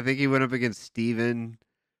 So like I think he went up against Steven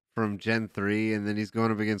from Gen 3, and then he's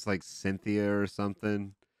going up against like Cynthia or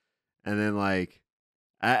something. And then like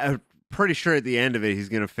I'm pretty sure at the end of it he's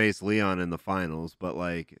gonna face Leon in the finals, but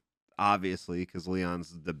like obviously because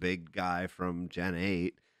Leon's the big guy from Gen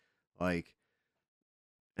 8, like,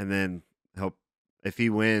 and then if he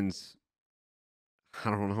wins, I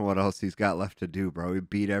don't know what else he's got left to do, bro. He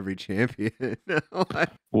beat every champion. Like,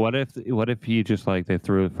 what if he just like they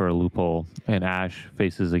threw it for a loophole and Ash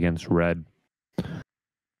faces against Red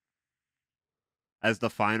as the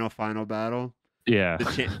final battle? Yeah.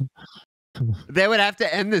 They would have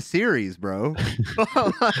to end the series, bro.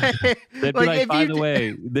 They'd be like, by the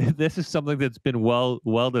way, this is something that's been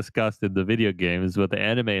well discussed in the video games, but the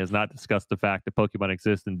anime has not discussed the fact that Pokemon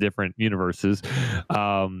exist in different universes.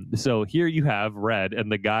 So here you have Red and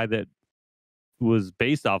the guy that was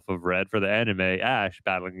based off of Red for the anime, Ash,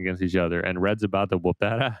 battling against each other, and Red's about to whoop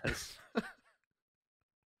that ass.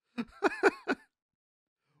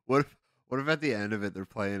 What if at the end of it they're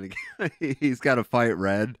playing again? He's got to fight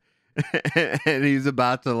Red. And he's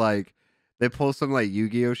about to like they pull some like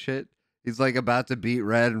Yu-Gi-Oh shit. He's like about to beat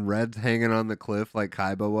Red, and Red's hanging on the cliff like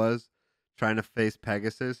Kaiba was trying to face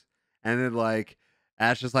Pegasus, and then like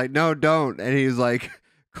Ash is like, no, don't, and he's like,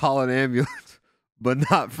 call an ambulance, but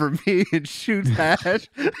not for me, and shoots Ash.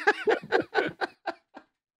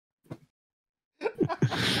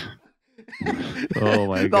 Oh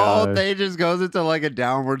my god. The whole thing just goes into like a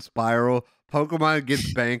downward spiral. Pokemon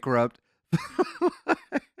gets bankrupt.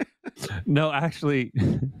 No, actually,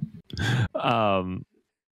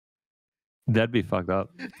 that'd be fucked up.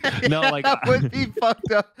 No, like that would be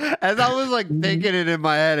fucked up. As I was like thinking it in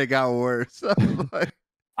my head, it got worse. Like,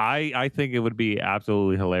 I think it would be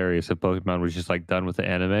absolutely hilarious if Pokemon was just like done with the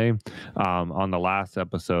anime. On the last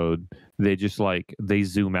episode, they just like they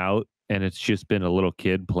zoom out and it's just been a little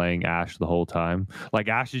kid playing Ash the whole time. Like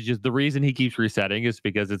Ash is just the reason he keeps resetting is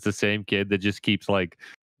because it's the same kid that just keeps like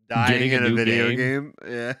dying in a video game.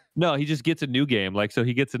 Yeah. No, he just gets a new game. Like, so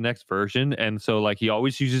he gets the next version. And so like he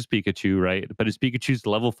always uses Pikachu, right? But his Pikachu's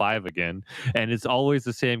level 5 again. And it's always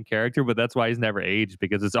the same character, but that's why he's never aged,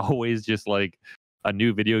 because it's always just like a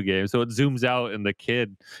new video game. So it zooms out and the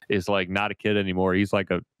kid is like not a kid anymore. He's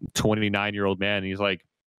like a 29-year-old man. And he's like,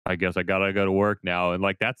 I guess I gotta go to work now. And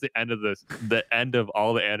like that's the end of the end of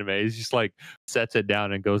all the anime. He's just like sets it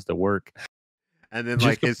down and goes to work. And then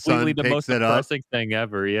like his son the picks most it up. depressing thing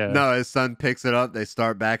ever, yeah. No, his son picks it up. They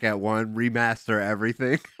start back at 1, remaster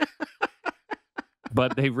everything.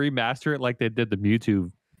 But they remaster it like they did the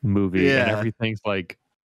Mewtwo movie, and everything's like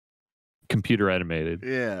computer animated.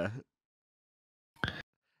 Yeah.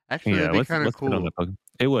 Actually, that'd be kind of cool.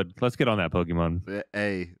 It would. Let's get on that Pokemon.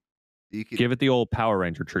 Hey, you could Give it the old Power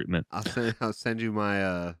Ranger treatment. I'll send you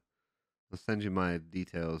my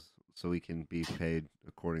details so we can be paid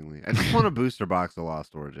accordingly. I just want a booster box of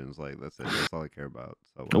Lost Origins. Like that's it. That's all I care about.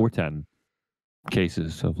 So Or 10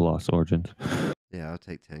 cases of Lost Origins. yeah, I'll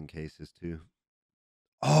take 10 cases too.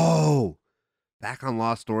 Oh, back on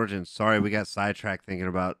Lost Origins. Sorry, we got sidetracked thinking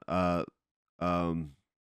about the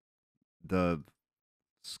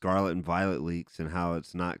Scarlet and Violet leaks and how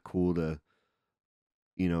it's not cool to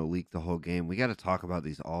leak the whole game. We got to talk about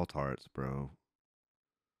these alt arts, bro.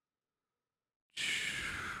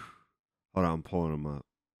 Hold on, I'm pulling them up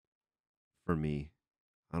for me.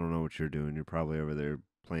 I don't know what you're doing. You're probably over there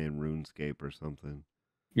playing RuneScape or something.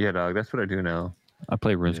 Yeah, dog. That's what I do now. I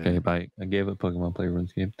play RuneScape. Yeah. I gave up Pokemon play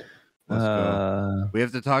RuneScape. Let's go. We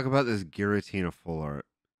have to talk about this Giratina full art.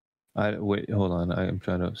 Wait, hold on. I'm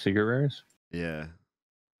trying to secret rares. Yeah.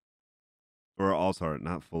 Or alt art,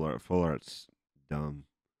 not full art. Full art's dumb.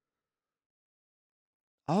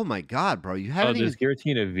 Oh my god, bro! You haven't this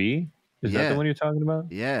Giratina V. Is that the one you're talking about?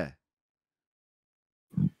 Yeah.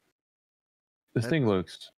 This thing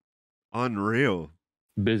looks unreal.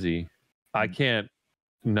 Busy. I can't.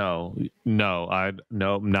 No, not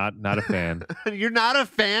a fan. You're not a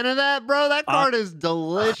fan of that, bro? That card is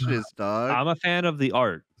delicious, dog. I'm a fan of the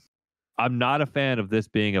art. I'm not a fan of this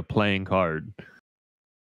being a playing card.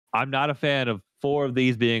 I'm not a fan of 4 of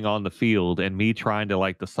these being on the field and me trying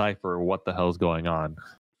to decipher what the hell's going on.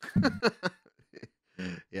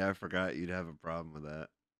 Yeah, I forgot you'd have a problem with that.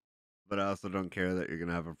 But I also don't care that you're going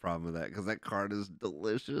to have a problem with that because that card is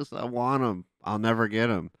delicious. I want them. I'll never get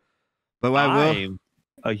them. But I'm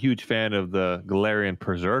a huge fan of the Galarian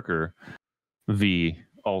Berserker V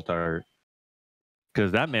alt art.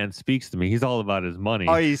 Because that man speaks to me. He's all about his money.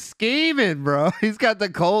 Oh, he's scheming, bro. He's got the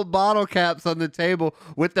cold bottle caps on the table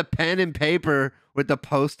with the pen and paper with the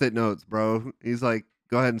Post-it notes, bro. He's like,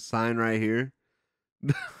 go ahead and sign right here.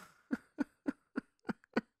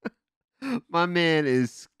 My man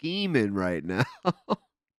is scheming right now.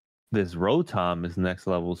 This Rotom is next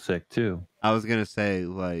level sick, too. I was going to say,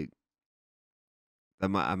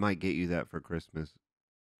 I might get you that for Christmas.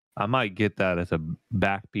 I might get that as a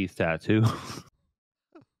back piece tattoo.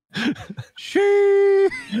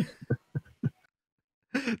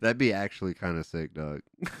 That'd be actually kind of sick, dog.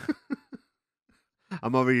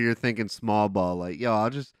 I'm over here thinking small ball, like, yo,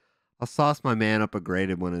 I'll sauce my man up a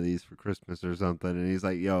graded one of these for Christmas or something. And he's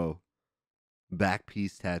like, yo, back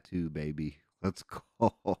piece tattoo, baby. Let's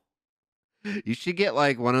go. You should get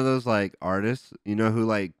one of those artists,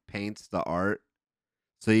 who paints the art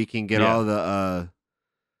so you can get all the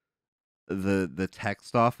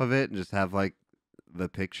text off of it and just have the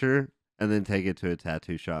picture and then take it to a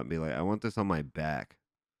tattoo shop and be like, I want this on my back.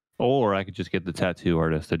 Or I could just get the tattoo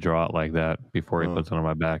artist to draw it like that before he puts it on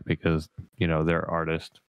my back because, they're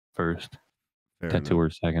artist first, tattooer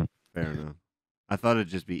second. Fair enough. I thought it'd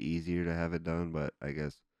just be easier to have it done, but I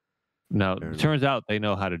guess. No, it turns out they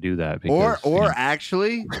know how to do that. Because, or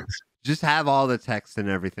actually, just have all the text and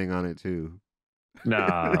everything on it too.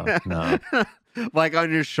 No. Like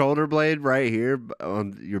on your shoulder blade right here,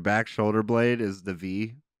 on your back shoulder blade is the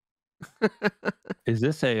V. Is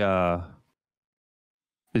this a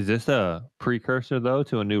precursor though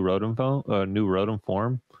to a new Rotom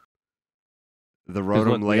form? The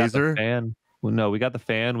Rotom laser? We got the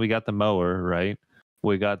fan, we got the mower, right?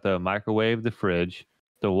 We got the microwave, the fridge,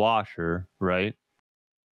 the washer, right?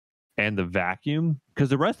 And the vacuum, because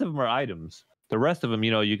the rest of them are items. The rest of them,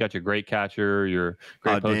 you got your great catcher, your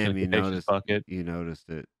great potion, you noticed bucket. You noticed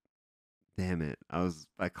it. Damn it!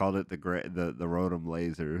 I called it the Rotom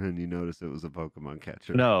laser, and you noticed it was a Pokemon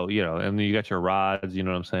catcher. No, and then you got your rods. You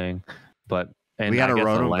know what I'm saying? And we got a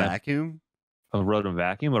Rotom vacuum, a Rotom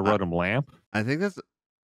vacuum, a Rotom lamp. I think that's.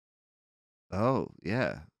 Oh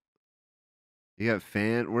yeah. You got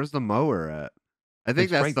fan. Where's the mower at? I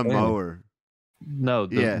think that's the mower. No,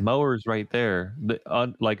 the mower's right there.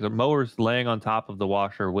 The mower's laying on top of the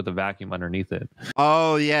washer with a vacuum underneath it.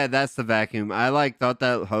 Oh yeah, that's the vacuum. I thought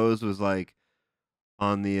that hose was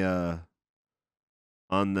on the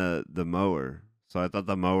mower. So I thought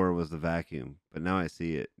the mower was the vacuum, but now I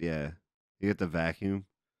see it. Yeah, you get the vacuum.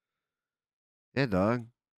 Yeah, dog.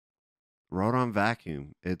 Rotom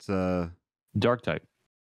vacuum. It's dark type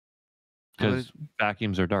because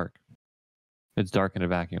vacuums are dark. It's dark in a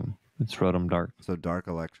vacuum. It's Rotom dark. So dark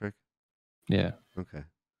electric? Yeah. Okay.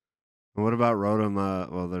 And what about Rotom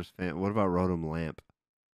what about Rotom lamp?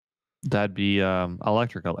 That'd be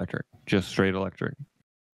electric. Just straight electric.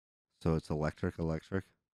 So it's electric?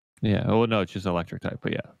 Yeah. Oh no, it's just electric type,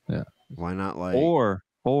 but yeah. Why not or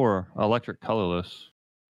electric colorless?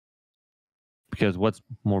 Because what's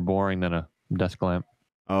more boring than a desk lamp?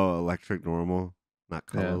 Oh, electric normal, not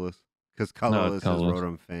Yeah. colorless. Because No, it's colorless is colorless.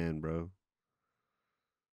 Rotom fan, bro.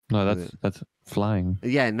 No, Is it? that's flying.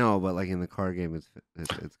 Yeah, no, but like in the card game, it's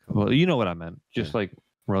colorless. Well, you know what I meant. Just Yeah. like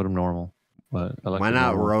Rotom normal, but Why electric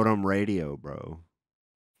not normal. Rotom radio, bro?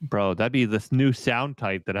 Bro, that'd be this new sound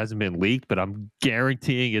type that hasn't been leaked, but I'm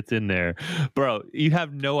guaranteeing it's in there. Bro, you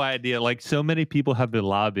have no idea. Like, so many people have been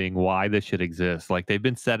lobbying why this should exist. Like, they've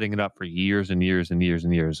been setting it up for years and years and years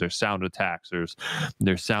and years. There's sound attacks, there's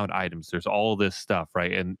sound items, there's all this stuff,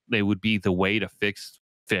 right? And they would be the way to fix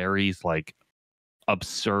fairies like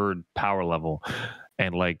absurd power level.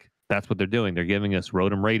 And like that's what they're doing. They're giving us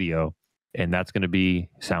Rotom radio, and that's gonna be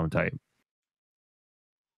sound type.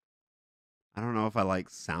 I don't know if I like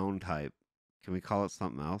sound type. Can we call it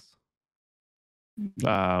something else?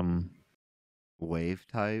 Wave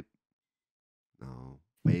type? No.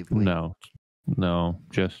 Wavelength? No,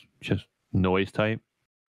 just noise type,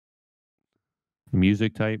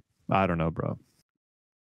 music type. I don't know, bro.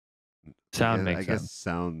 Sound makes I guess sense.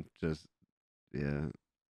 sound just, yeah.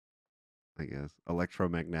 I guess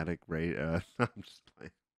electromagnetic rate. I'm just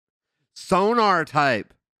playing. Sonar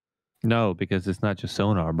type. No, because it's not just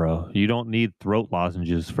sonar, bro. You don't need throat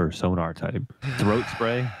lozenges for sonar type. Throat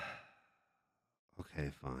spray. Okay,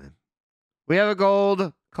 fine. We have a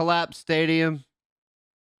gold collapsed stadium.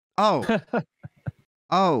 Oh.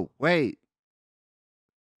 Oh, wait.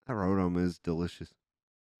 That Rotom is delicious.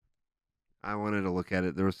 I wanted to look at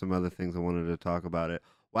it. There were some other things I wanted to talk about it.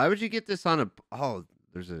 Why would you get this on a... Oh,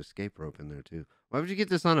 there's an escape rope in there, too. Why would you get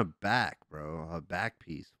this on a back, bro? A back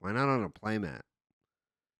piece. Why not on a playmat?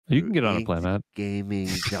 You can get on a playmat.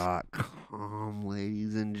 Gaming.com,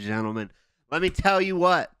 ladies and gentlemen. Let me tell you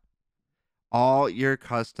what. All your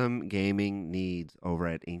custom gaming needs over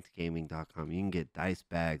at inkedgaming.com. You can get dice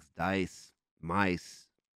bags, dice, mice,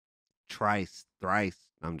 trice, thrice.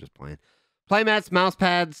 I'm just playing. Playmats, mouse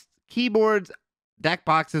pads, keyboards, deck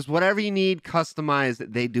boxes, whatever you need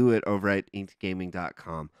customized, they do it over at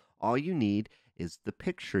inkedgaming.com. All you need is the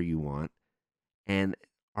picture you want and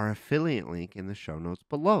our affiliate link in the show notes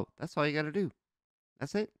below. That's all you got to do.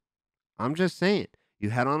 That's it. I'm just saying. You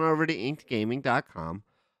head on over to inkedgaming.com,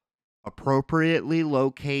 appropriately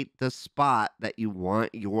locate the spot that you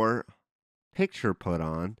want your picture put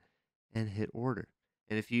on, and hit order.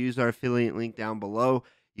 And if you use our affiliate link down below,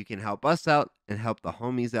 you can help us out and help the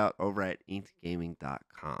homies out over at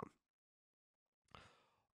inkedgaming.com.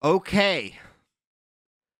 Okay.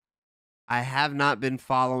 I have not been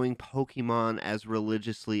following Pokemon as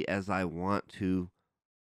religiously as I want to,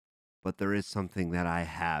 but there is something that I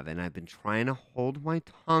have, and I've been trying to hold my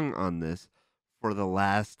tongue on this for the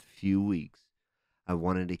last few weeks. I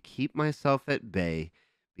wanted to keep myself at bay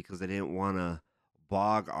because I didn't want to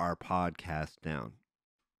bog our podcast down.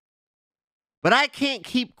 But I can't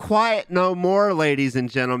keep quiet no more, ladies and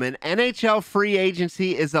gentlemen. NHL free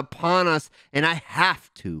agency is upon us, and I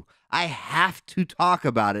have to talk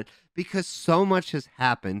about it because so much has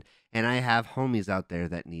happened, and I have homies out there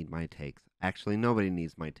that need my takes. Actually, nobody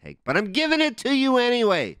needs my take, but I'm giving it to you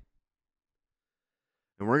anyway.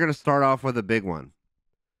 And we're going to start off with a big one.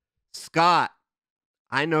 Scott,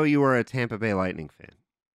 I know you are a Tampa Bay Lightning fan.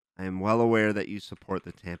 I am well aware that you support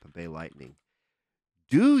the Tampa Bay Lightning.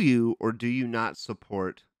 Do you or do you not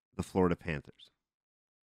support the Florida Panthers?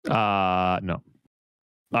 No.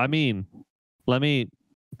 I mean, let me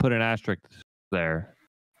put an asterisk there.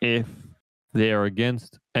 If they are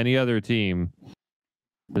against any other team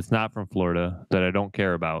that's not from Florida that I don't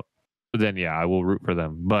care about, then yeah, I will root for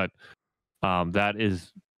them. But that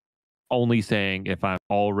is only saying if I'm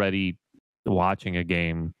already watching a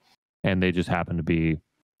game and they just happen to be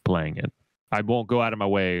playing it. I won't go out of my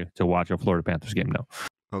way to watch a Florida Panthers game, no.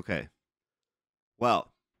 Okay.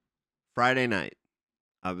 Well, Friday night,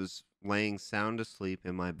 I was laying sound asleep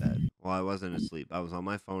in my bed. Well, I wasn't asleep. I was on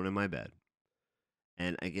my phone in my bed.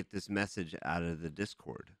 And I get this message out of the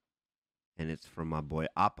Discord. And it's from my boy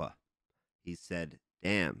Appa. He said,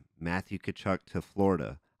 damn, Matthew Tkachuk to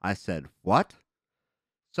Florida. I said, what?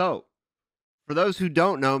 So, for those who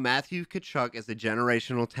don't know, Matthew Tkachuk is a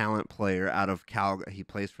generational talent player out of Calgary. He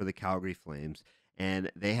plays for the Calgary Flames. And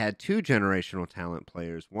they had two generational talent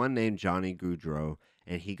players, one named Johnny Gaudreau,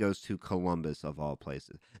 and he goes to Columbus, of all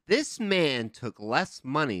places. This man took less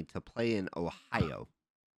money to play in Ohio.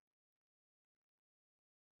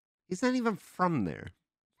 He's not even from there.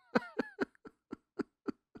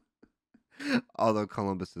 Although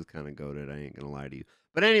Columbus is kind of goated, I ain't going to lie to you.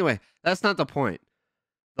 But anyway, that's not the point.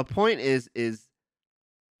 The point is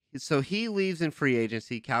so he leaves in free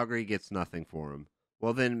agency. Calgary gets nothing for him.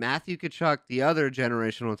 Well, then Matthew Tkachuk, the other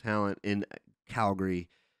generational talent in Calgary,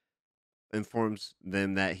 informs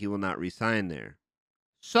them that he will not resign there.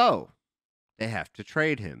 So they have to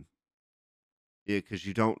trade him. Yeah, because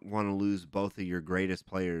you don't want to lose both of your greatest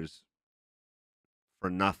players for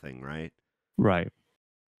nothing, right? Right.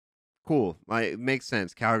 Cool. Like, it makes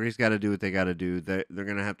sense. Calgary's got to do what they got to do. They're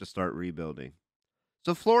going to have to start rebuilding.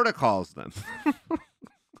 So Florida calls them.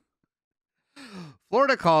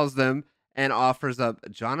 Florida calls them and offers up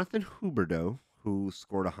Jonathan Huberdeau, who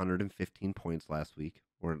scored 115 points last week.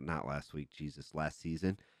 Or not last week, Jesus, last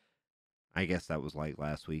season. I guess that was like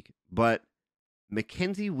last week. But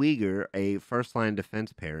Mackenzie Weegar, a first-line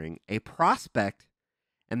defense pairing, a prospect,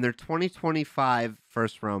 and their 2025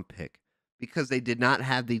 first-round pick, because they did not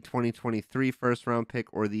have the 2023 first-round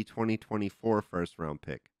pick or the 2024 first-round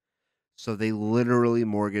pick. So they literally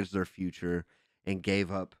mortgaged their future and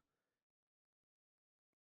gave up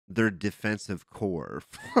their defensive core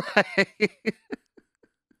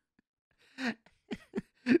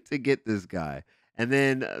to get this guy. And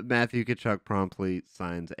then Matthew Tkachuk promptly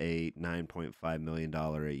signs a $9.5 million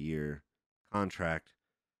a year contract,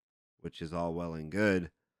 which is all well and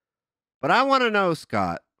good. But I want to know,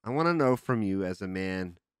 Scott, I want to know from you as a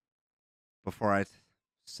man, before I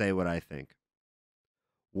say what I think.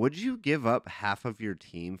 Would you give up half of your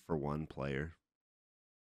team for one player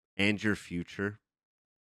and your future?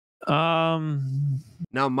 Now,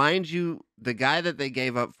 mind you, the guy that they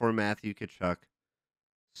gave up for, Matthew Tkachuk,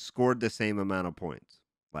 scored the same amount of points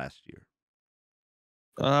last year.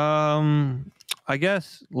 I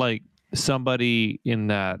guess like somebody in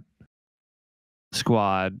that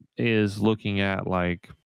squad is looking at like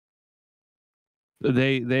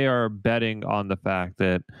they are betting on the fact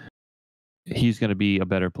that he's going to be a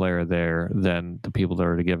better player there than the people that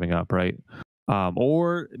are giving up, right?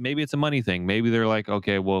 Or maybe it's a money thing. Maybe they're like,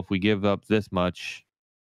 okay, well, if we give up this much,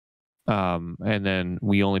 and then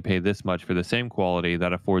we only pay this much for the same quality,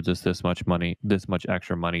 that affords us this much money, this much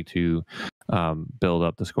extra money to build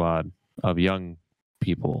up the squad of young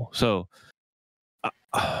people. So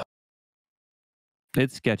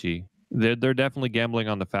it's sketchy. They're definitely gambling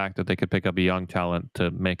on the fact that they could pick up a young talent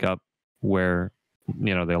to make up where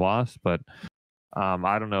they lost, but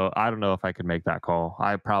I don't know. I don't know if I could make that call.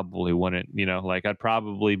 I probably wouldn't. Like I'd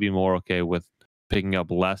probably be more okay with picking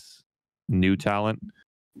up less new talent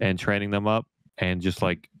and training them up, and just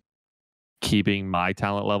like keeping my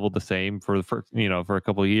talent level the same for a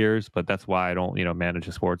couple of years. But that's why I don't manage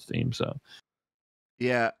a sports team. So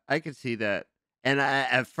yeah, I could see that. And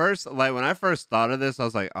at first, like when I first thought of this, I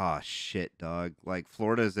was like, "Oh shit, dog! Like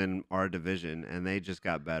Florida's in our division, and they just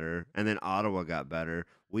got better, and then Ottawa got better,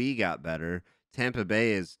 we got better. Tampa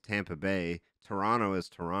Bay is Tampa Bay, Toronto is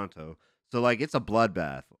Toronto. So like it's a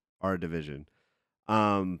bloodbath, our division."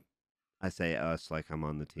 Um, I say us like I'm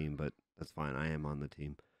on the team, but that's fine. I am on the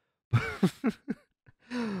team.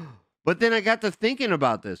 But then I got to thinking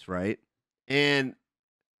about this, right? And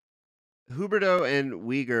Huberdeau and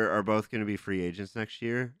Uyghur are both going to be free agents next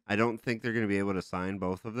year. I don't think they're going to be able to sign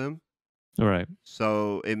both of them. all right.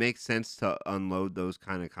 So it makes sense to unload those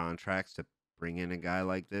kind of contracts to bring in a guy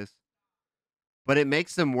like this. But it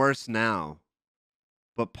makes them worse now,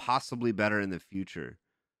 but possibly better in the future.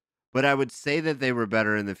 But I would say that they were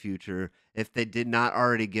better in the future if they did not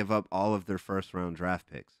already give up all of their first round draft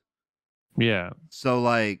picks. Yeah. So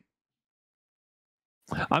like,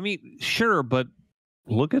 I mean, sure, but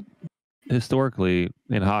look at historically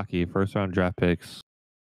in hockey, first round draft picks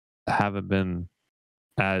haven't been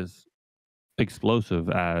as explosive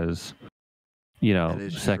as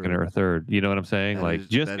second true. or third. You know what I'm saying?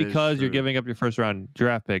 Just because you're giving up your first round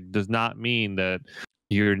draft pick does not mean that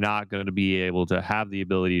you're not going to be able to have the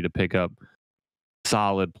ability to pick up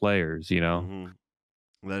solid players.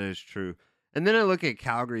 Mm-hmm. That is true. And then I look at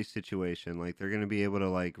Calgary's situation, like they're going to be able to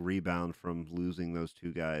like rebound from losing those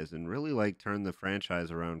two guys and really like turn the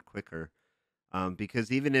franchise around quicker.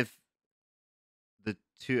 Because even if the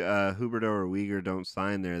two Huberdeau or Uyghur don't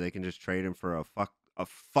sign there, they can just trade him for a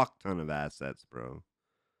fuck ton of assets, bro.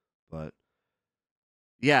 But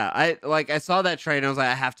yeah, I saw that trade and I was like,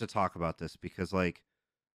 I have to talk about this because like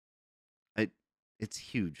it's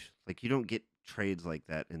huge. Like you don't get trades like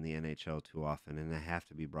that in the NHL too often, and they have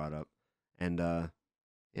to be brought up. And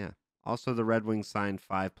yeah. Also, the Red Wings signed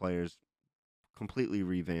 5 players, completely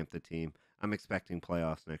revamped the team. I'm expecting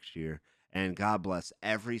playoffs next year, and God bless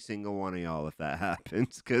every single one of y'all if that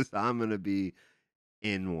happens, because I'm gonna be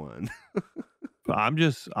in one. I'm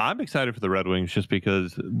excited for the Red Wings just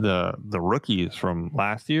because the rookies from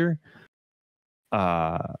last year,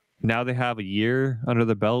 now they have a year under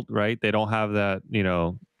the belt, right? They don't have that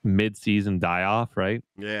mid-season die off, right?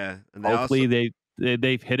 Yeah, and Hopefully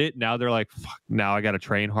they've hit it. Now they're like, fuck, now I got to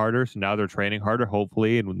train harder. So now they're training harder,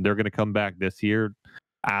 hopefully, and they're going to come back this year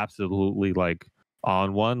absolutely like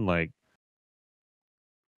on one. Like,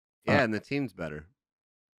 Yeah, and the team's better.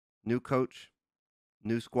 New coach,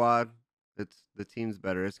 new squad. The team's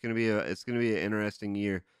better. It's gonna be an interesting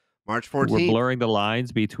year. March 14th. We're blurring the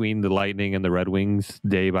lines between the Lightning and the Red Wings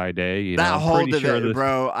day by day. You that know, whole pretty sure this...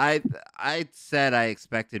 bro. I said I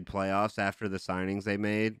expected playoffs after the signings they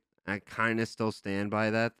made. I kind of still stand by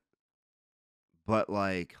that. But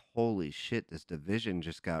like, holy shit, this division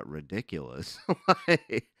just got ridiculous.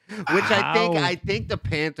 Which I think the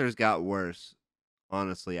Panthers got worse,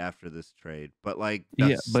 honestly, after this trade. But like,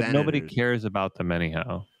 but nobody cares about them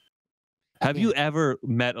anyhow. Have you ever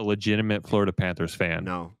met a legitimate Florida Panthers fan?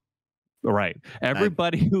 No. Right.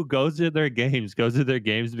 Everybody who goes to their games because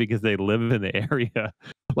they live in the area.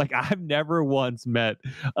 Like, I've never once met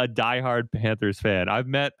a diehard Panthers fan. I've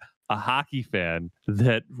met a hockey fan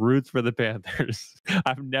that roots for the Panthers.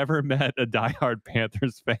 I've never met a diehard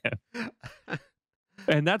Panthers fan.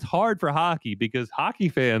 And that's hard for hockey because hockey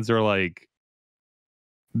fans are like,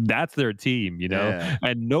 that's their team, you know? Yeah.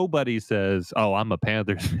 And nobody says, oh, I'm a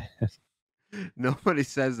Panthers fan. Nobody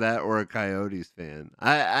says that, or a Coyotes fan.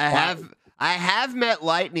 I have met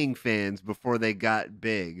Lightning fans before they got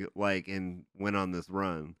big, like, and went on this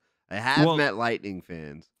run. I have met Lightning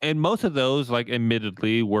fans, and most of those, like,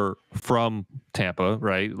 admittedly, were from Tampa,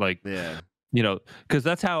 right? Like, yeah, you know, because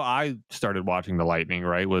that's how I started watching the Lightning.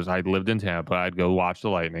 Right? Was I lived in Tampa? I'd go watch the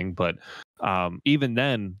Lightning, but even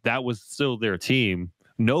then, that was still their team.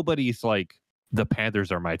 Nobody's like, the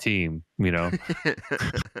Panthers are my team, you know.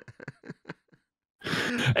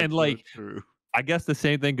 And like, true. I guess the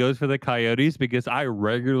same thing goes for the Coyotes because I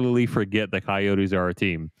regularly forget the Coyotes are a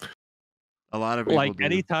team. A lot of people like do.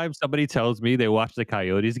 Anytime somebody tells me they watch the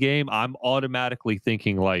Coyotes game, I'm automatically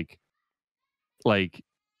thinking like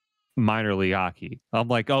minor league hockey. I'm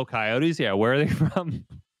like, oh, Coyotes, yeah, where are they from?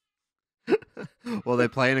 Well, they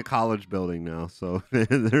play in a college building now, so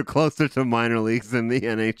they're closer to minor leagues than the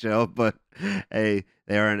NHL. But hey,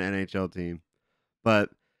 they are an NHL team.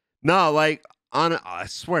 But no, like, I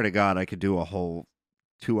swear to God, I could do a whole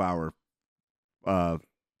 2-hour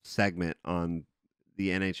segment on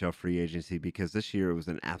the NHL free agency because this year it was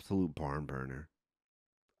an absolute barn burner.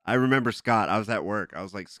 I remember Scott. I was at work. I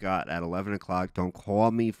was like, Scott, at 11 o'clock, don't call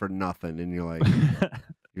me for nothing. And you're like,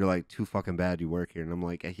 you're like, too fucking bad you work here. And I'm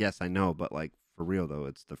like, yes, I know, but like, for real though,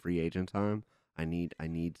 it's the free agent time. I need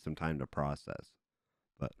some time to process.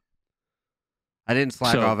 But I didn't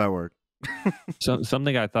slack off at work. So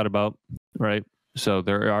something I thought about, right? So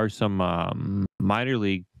there are some minor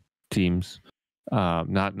league teams,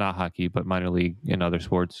 not hockey, but minor league in other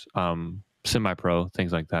sports, semi-pro,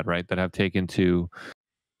 things like that, right? That have taken to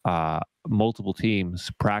multiple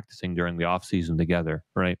teams practicing during the off season together,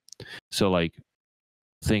 right? So like,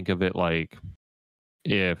 think of it like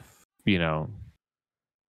if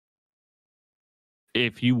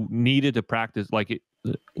you needed to practice,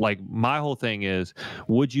 like my whole thing is,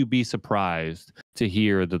 would you be surprised to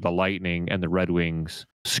hear that the Lightning and the Red Wings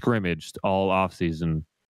scrimmaged all off season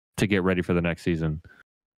to get ready for the next season?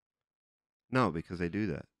 No, because they do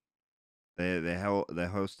that. They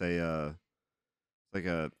host a like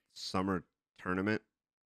a summer tournament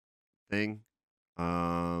thing.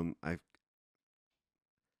 I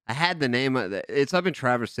had the name of it. It's up in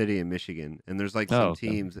Traverse City in Michigan, and there's like some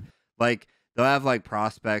teams like they'll have like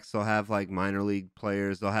prospects, they'll have like minor league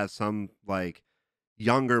players, they'll have some like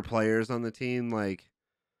younger players on the team, like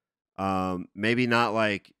maybe not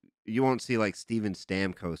like you won't see like Steven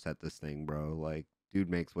Stamkos at this thing, bro. Like, dude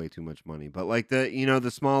makes way too much money. But like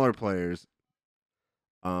the smaller players,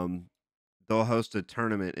 they'll host a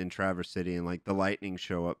tournament in Traverse City, and like the Lightning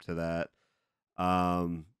show up to that.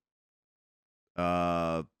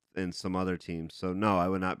 And some other teams. So no, I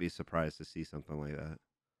would not be surprised to see something like that.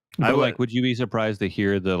 But would you be surprised to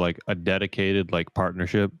hear a dedicated like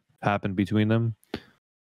partnership happen between them?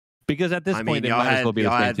 Because at this point, they might as well be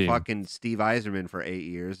the same team. Fucking Steve Yzerman for 8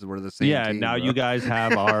 years. We're the same team. Yeah, now you guys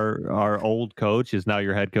have our old coach is now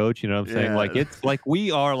your head coach. You know what I'm saying? Like, it's like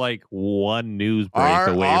we are like one news break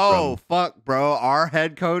away from. Oh, fuck, bro. Our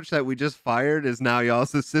head coach that we just fired is now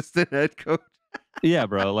y'all's assistant head coach. Yeah,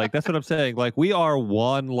 bro. Like, that's what I'm saying. Like, we are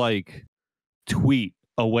one like tweet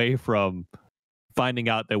away from finding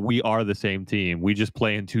out that we are the same team. We just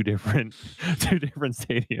play in two different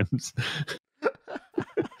stadiums.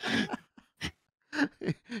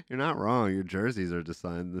 You're not wrong. Your jerseys are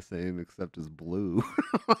designed the same except as blue.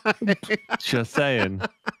 Just saying.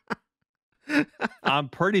 I'm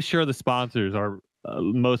pretty sure the sponsors are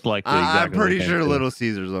Most likely, I'm exactly the pretty same sure too. Little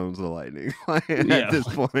Caesars owns the Lightning at Yeah. this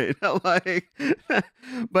point. Like,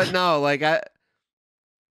 but no, like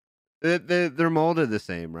they're molded the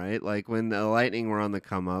same, right? Like when the Lightning were on the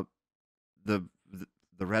come up, the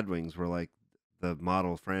the Red Wings were like the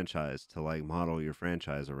model franchise to like model your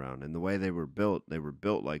franchise around. And the way they were built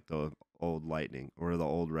like the old Lightning or the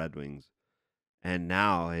old Red Wings. And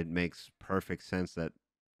now it makes perfect sense that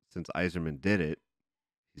since Yzerman did it,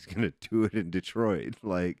 he's gonna do it in Detroit.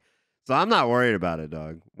 Like, so I'm not worried about it,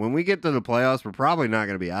 dog. When we get to the playoffs, we're probably not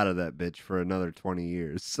gonna be out of that bitch for another 20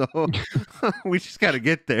 years. So we just gotta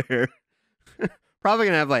get there. Probably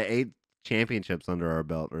gonna have like 8 championships under our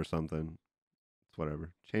belt or something. It's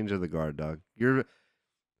whatever. Change of the guard, dog. Your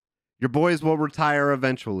boys will retire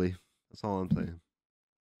eventually. That's all I'm saying.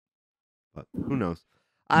 But who knows?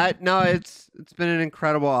 No, it's been an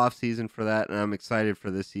incredible off season for that, and I'm excited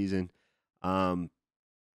for this season. March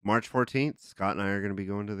 14th, Scott and I are going to be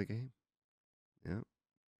going to the game. Yeah.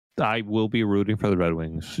 I will be rooting for the Red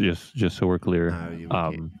Wings, just so we're clear.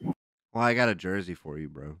 Well, I got a jersey for you,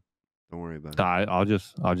 bro. Don't worry about it. I'll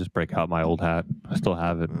just break out my old hat. I still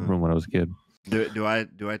have it from when I was a kid. Do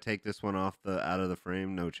I take this one out of the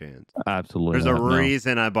frame? No chance. Absolutely. There's a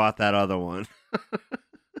reason I bought that other one.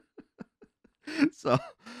 So,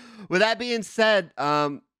 with that being said,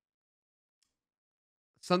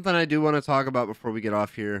 something I do want to talk about before we get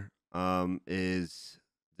off here is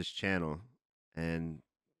this channel and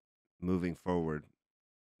moving forward,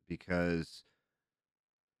 because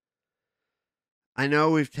I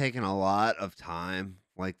know we've taken a lot of time.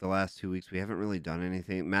 Like the last 2 weeks, we haven't really done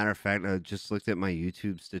anything. Matter of fact, I just looked at my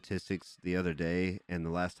YouTube statistics the other day, and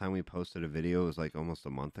the last time we posted a video was like almost a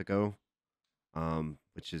month ago,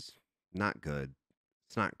 which is not good.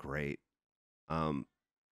 It's not great.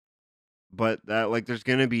 But like there's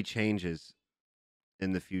gonna be changes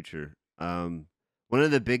in the future. One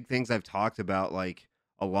of the big things I've talked about like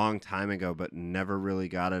a long time ago, but never really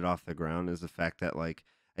got it off the ground, is the fact that like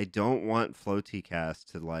I don't want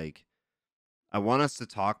FloTcast to like. I want us to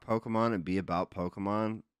talk Pokemon and be about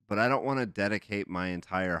Pokemon, but I don't want to dedicate my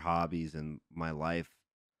entire hobbies and my life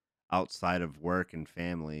outside of work and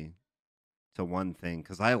family to one thing,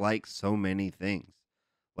 because I like so many things.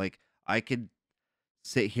 Like I could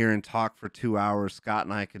sit here and talk for 2 hours. Scott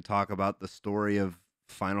and I could talk about the story of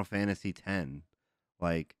Final Fantasy X,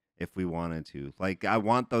 like if we wanted to. Like I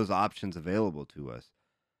want those options available to us.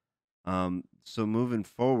 So moving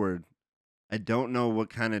forward, I don't know what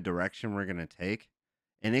kind of direction we're gonna take,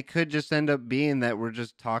 and it could just end up being that we're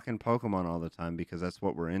just talking Pokemon all the time because that's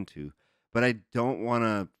what we're into. But I don't want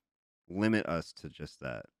to limit us to just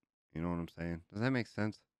that. You know what I'm saying? Does that make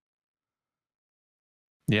sense?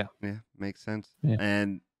 Yeah. Yeah, makes sense. Yeah.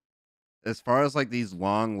 And as far as like these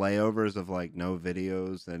long layovers of like no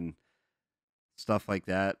videos and stuff like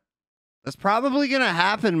that, that's probably going to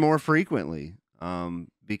happen more frequently.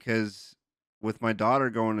 Because with my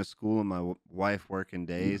daughter going to school and my wife working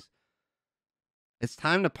days, it's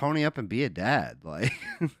time to pony up and be a dad. Like,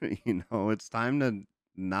 it's time to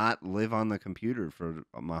not live on the computer for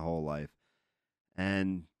my whole life.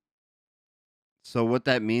 And so what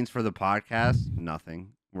that means for the podcast,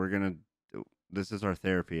 nothing. This is our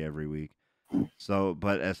therapy every week. So,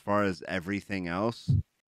 but as far as everything else,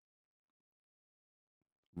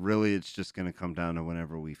 really, it's just going to come down to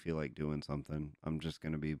whenever we feel like doing something. I'm just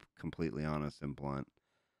going to be completely honest and blunt.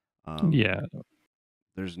 Yeah.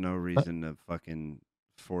 There's no reason to fucking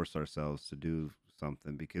force ourselves to do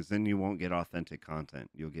something, because then you won't get authentic content.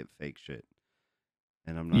 You'll get fake shit.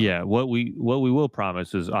 And I'm not. Yeah. What we will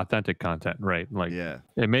promise is authentic content, right? Like, Yeah.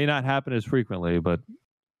 It may not happen as frequently, but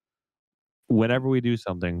whenever we do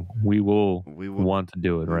something, we will want to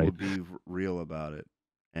do it, right? We'll be real about it.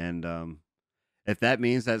 And if that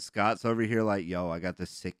means that Scott's over here like, yo, I got this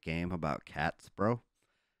sick game about cats, bro,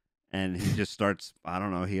 and he just starts, I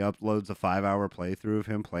don't know, he uploads a 5-hour playthrough of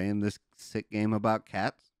him playing this sick game about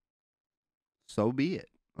cats, so be it.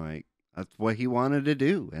 Like, that's what he wanted to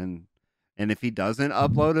do. And if he doesn't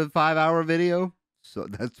upload a 5-hour video, so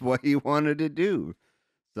that's what he wanted to do.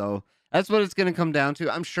 So that's what it's going to come down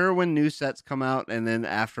to. I'm sure when new sets come out and then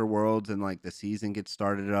after Worlds and like the season gets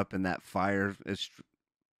started up and that fire is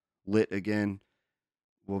lit again,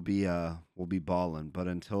 we'll be balling. But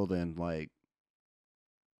until then, like,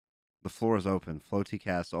 the floor is open.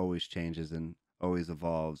 FloTcast always changes and always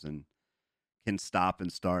evolves and can stop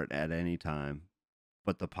and start at any time.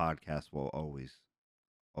 But the podcast will always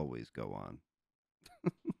go on.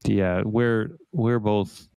 Yeah, we're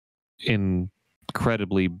both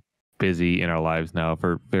incredibly busy in our lives now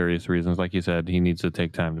for various reasons. Like you said, he needs to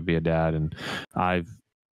take time to be a dad, and I've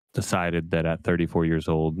decided that at 34 years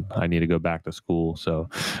old, I need to go back to school. So,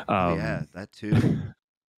 Oh yeah, that too.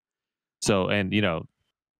 so, and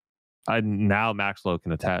I now Maxlow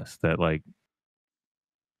can attest that like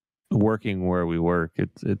working where we work,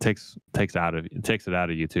 it takes it out of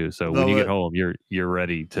you too. So when you Though, get home, you're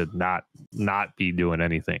ready to not be doing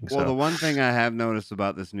anything. well, the So one thing I have noticed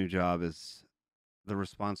about this new job is the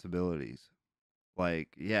responsibilities. Like,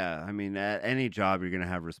 yeah, I mean, at any job you're gonna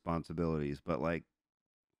have responsibilities, but like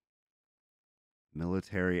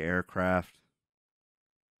military aircraft,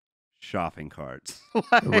 shopping carts.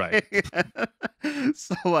 right,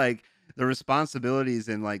 So like the responsibilities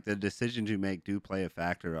and like the decisions you make do play a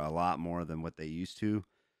factor a lot more than what they used to.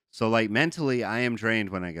 So like mentally I am drained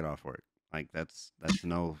when I get off work. Like that's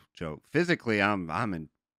no joke. Physically I'm in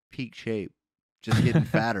peak shape. Just getting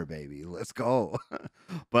fatter, baby. Let's go.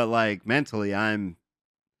 But like mentally I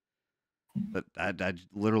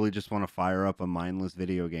literally just want to fire up a mindless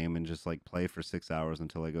video game and just like play for 6 hours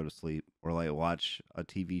until I go to sleep or like watch a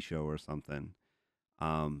TV show or something.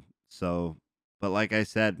 So, but like I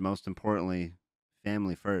said, most importantly,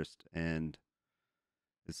 family first, and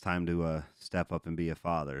it's time to step up and be a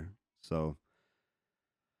father. So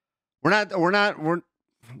we're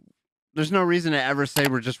there's no reason to ever say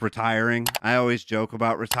we're just retiring. I always joke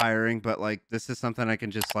about retiring, but like this is something I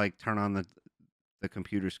can just like turn on the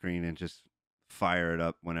computer screen and just fire it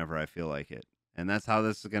up whenever I feel like it. And that's how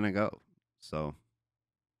this is gonna go. So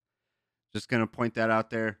just gonna point that out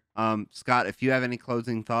there. Scott, if you have any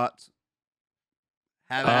closing thoughts,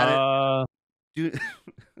 have at it. Do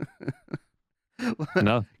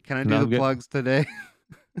no, Can I no, do the I'm good. plugs today?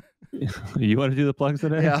 You want to do the plugs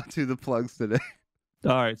today? Yeah, I'll do the plugs today.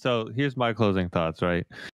 All right. So here's my closing thoughts. Right.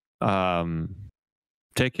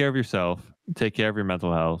 Take care of yourself. Take care of your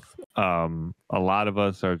mental health. A lot of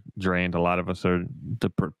us are drained. A lot of us are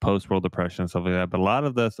post-world depression and stuff like that. But a lot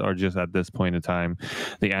of us are just at this point in time,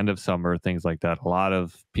 the end of summer, things like that. A lot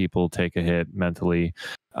of people take a hit mentally.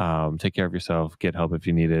 Take care of yourself. Get help if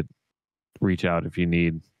you need it. Reach out if you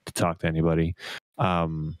need to talk to anybody.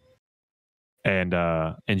 And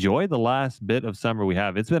enjoy the last bit of summer we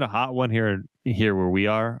have. It's been a hot one here where we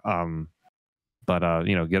are. But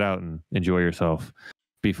get out and enjoy yourself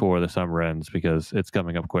before the summer ends because it's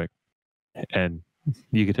coming up quick. And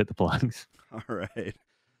you could hit the plugs. All right.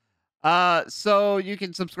 So you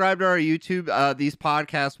can subscribe to our YouTube. These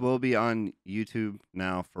podcasts will be on YouTube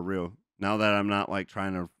now for real. Now that I'm not like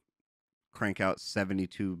trying to crank out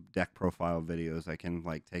 72 deck profile videos, I can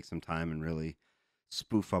like take some time and really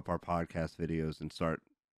spoof up our podcast videos and start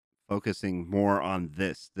focusing more on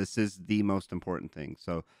this. This is the most important thing.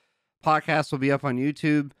 So podcasts will be up on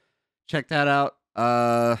YouTube. Check that out.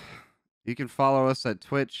 You can follow us at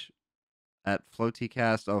Twitch at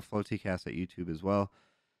FlowTcast. Oh, FlowTcast at YouTube as well.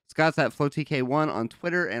 Scott's at FlowTK1 on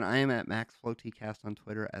Twitter, and I am at MaxFlowTcast on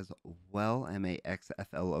Twitter as well.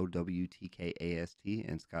 MaxFlowTkast,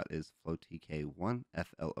 and Scott is FlowTK1,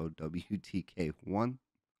 FlowTK1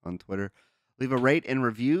 on Twitter. Leave a rate and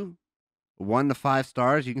review, 1 to 5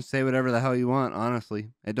 stars. You can say whatever the hell you want. Honestly,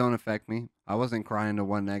 it don't affect me. I wasn't crying to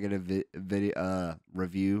one negative video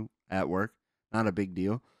review at work. Not a big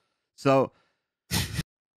deal. So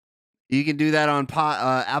you can do that on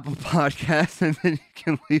Apple Podcasts, and then you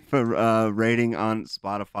can leave a rating on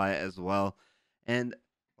Spotify as well. And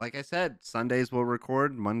like I said, Sundays we'll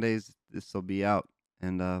record. Mondays this will be out.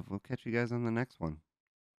 And we'll catch you guys on the next one.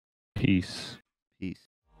 Peace. Peace.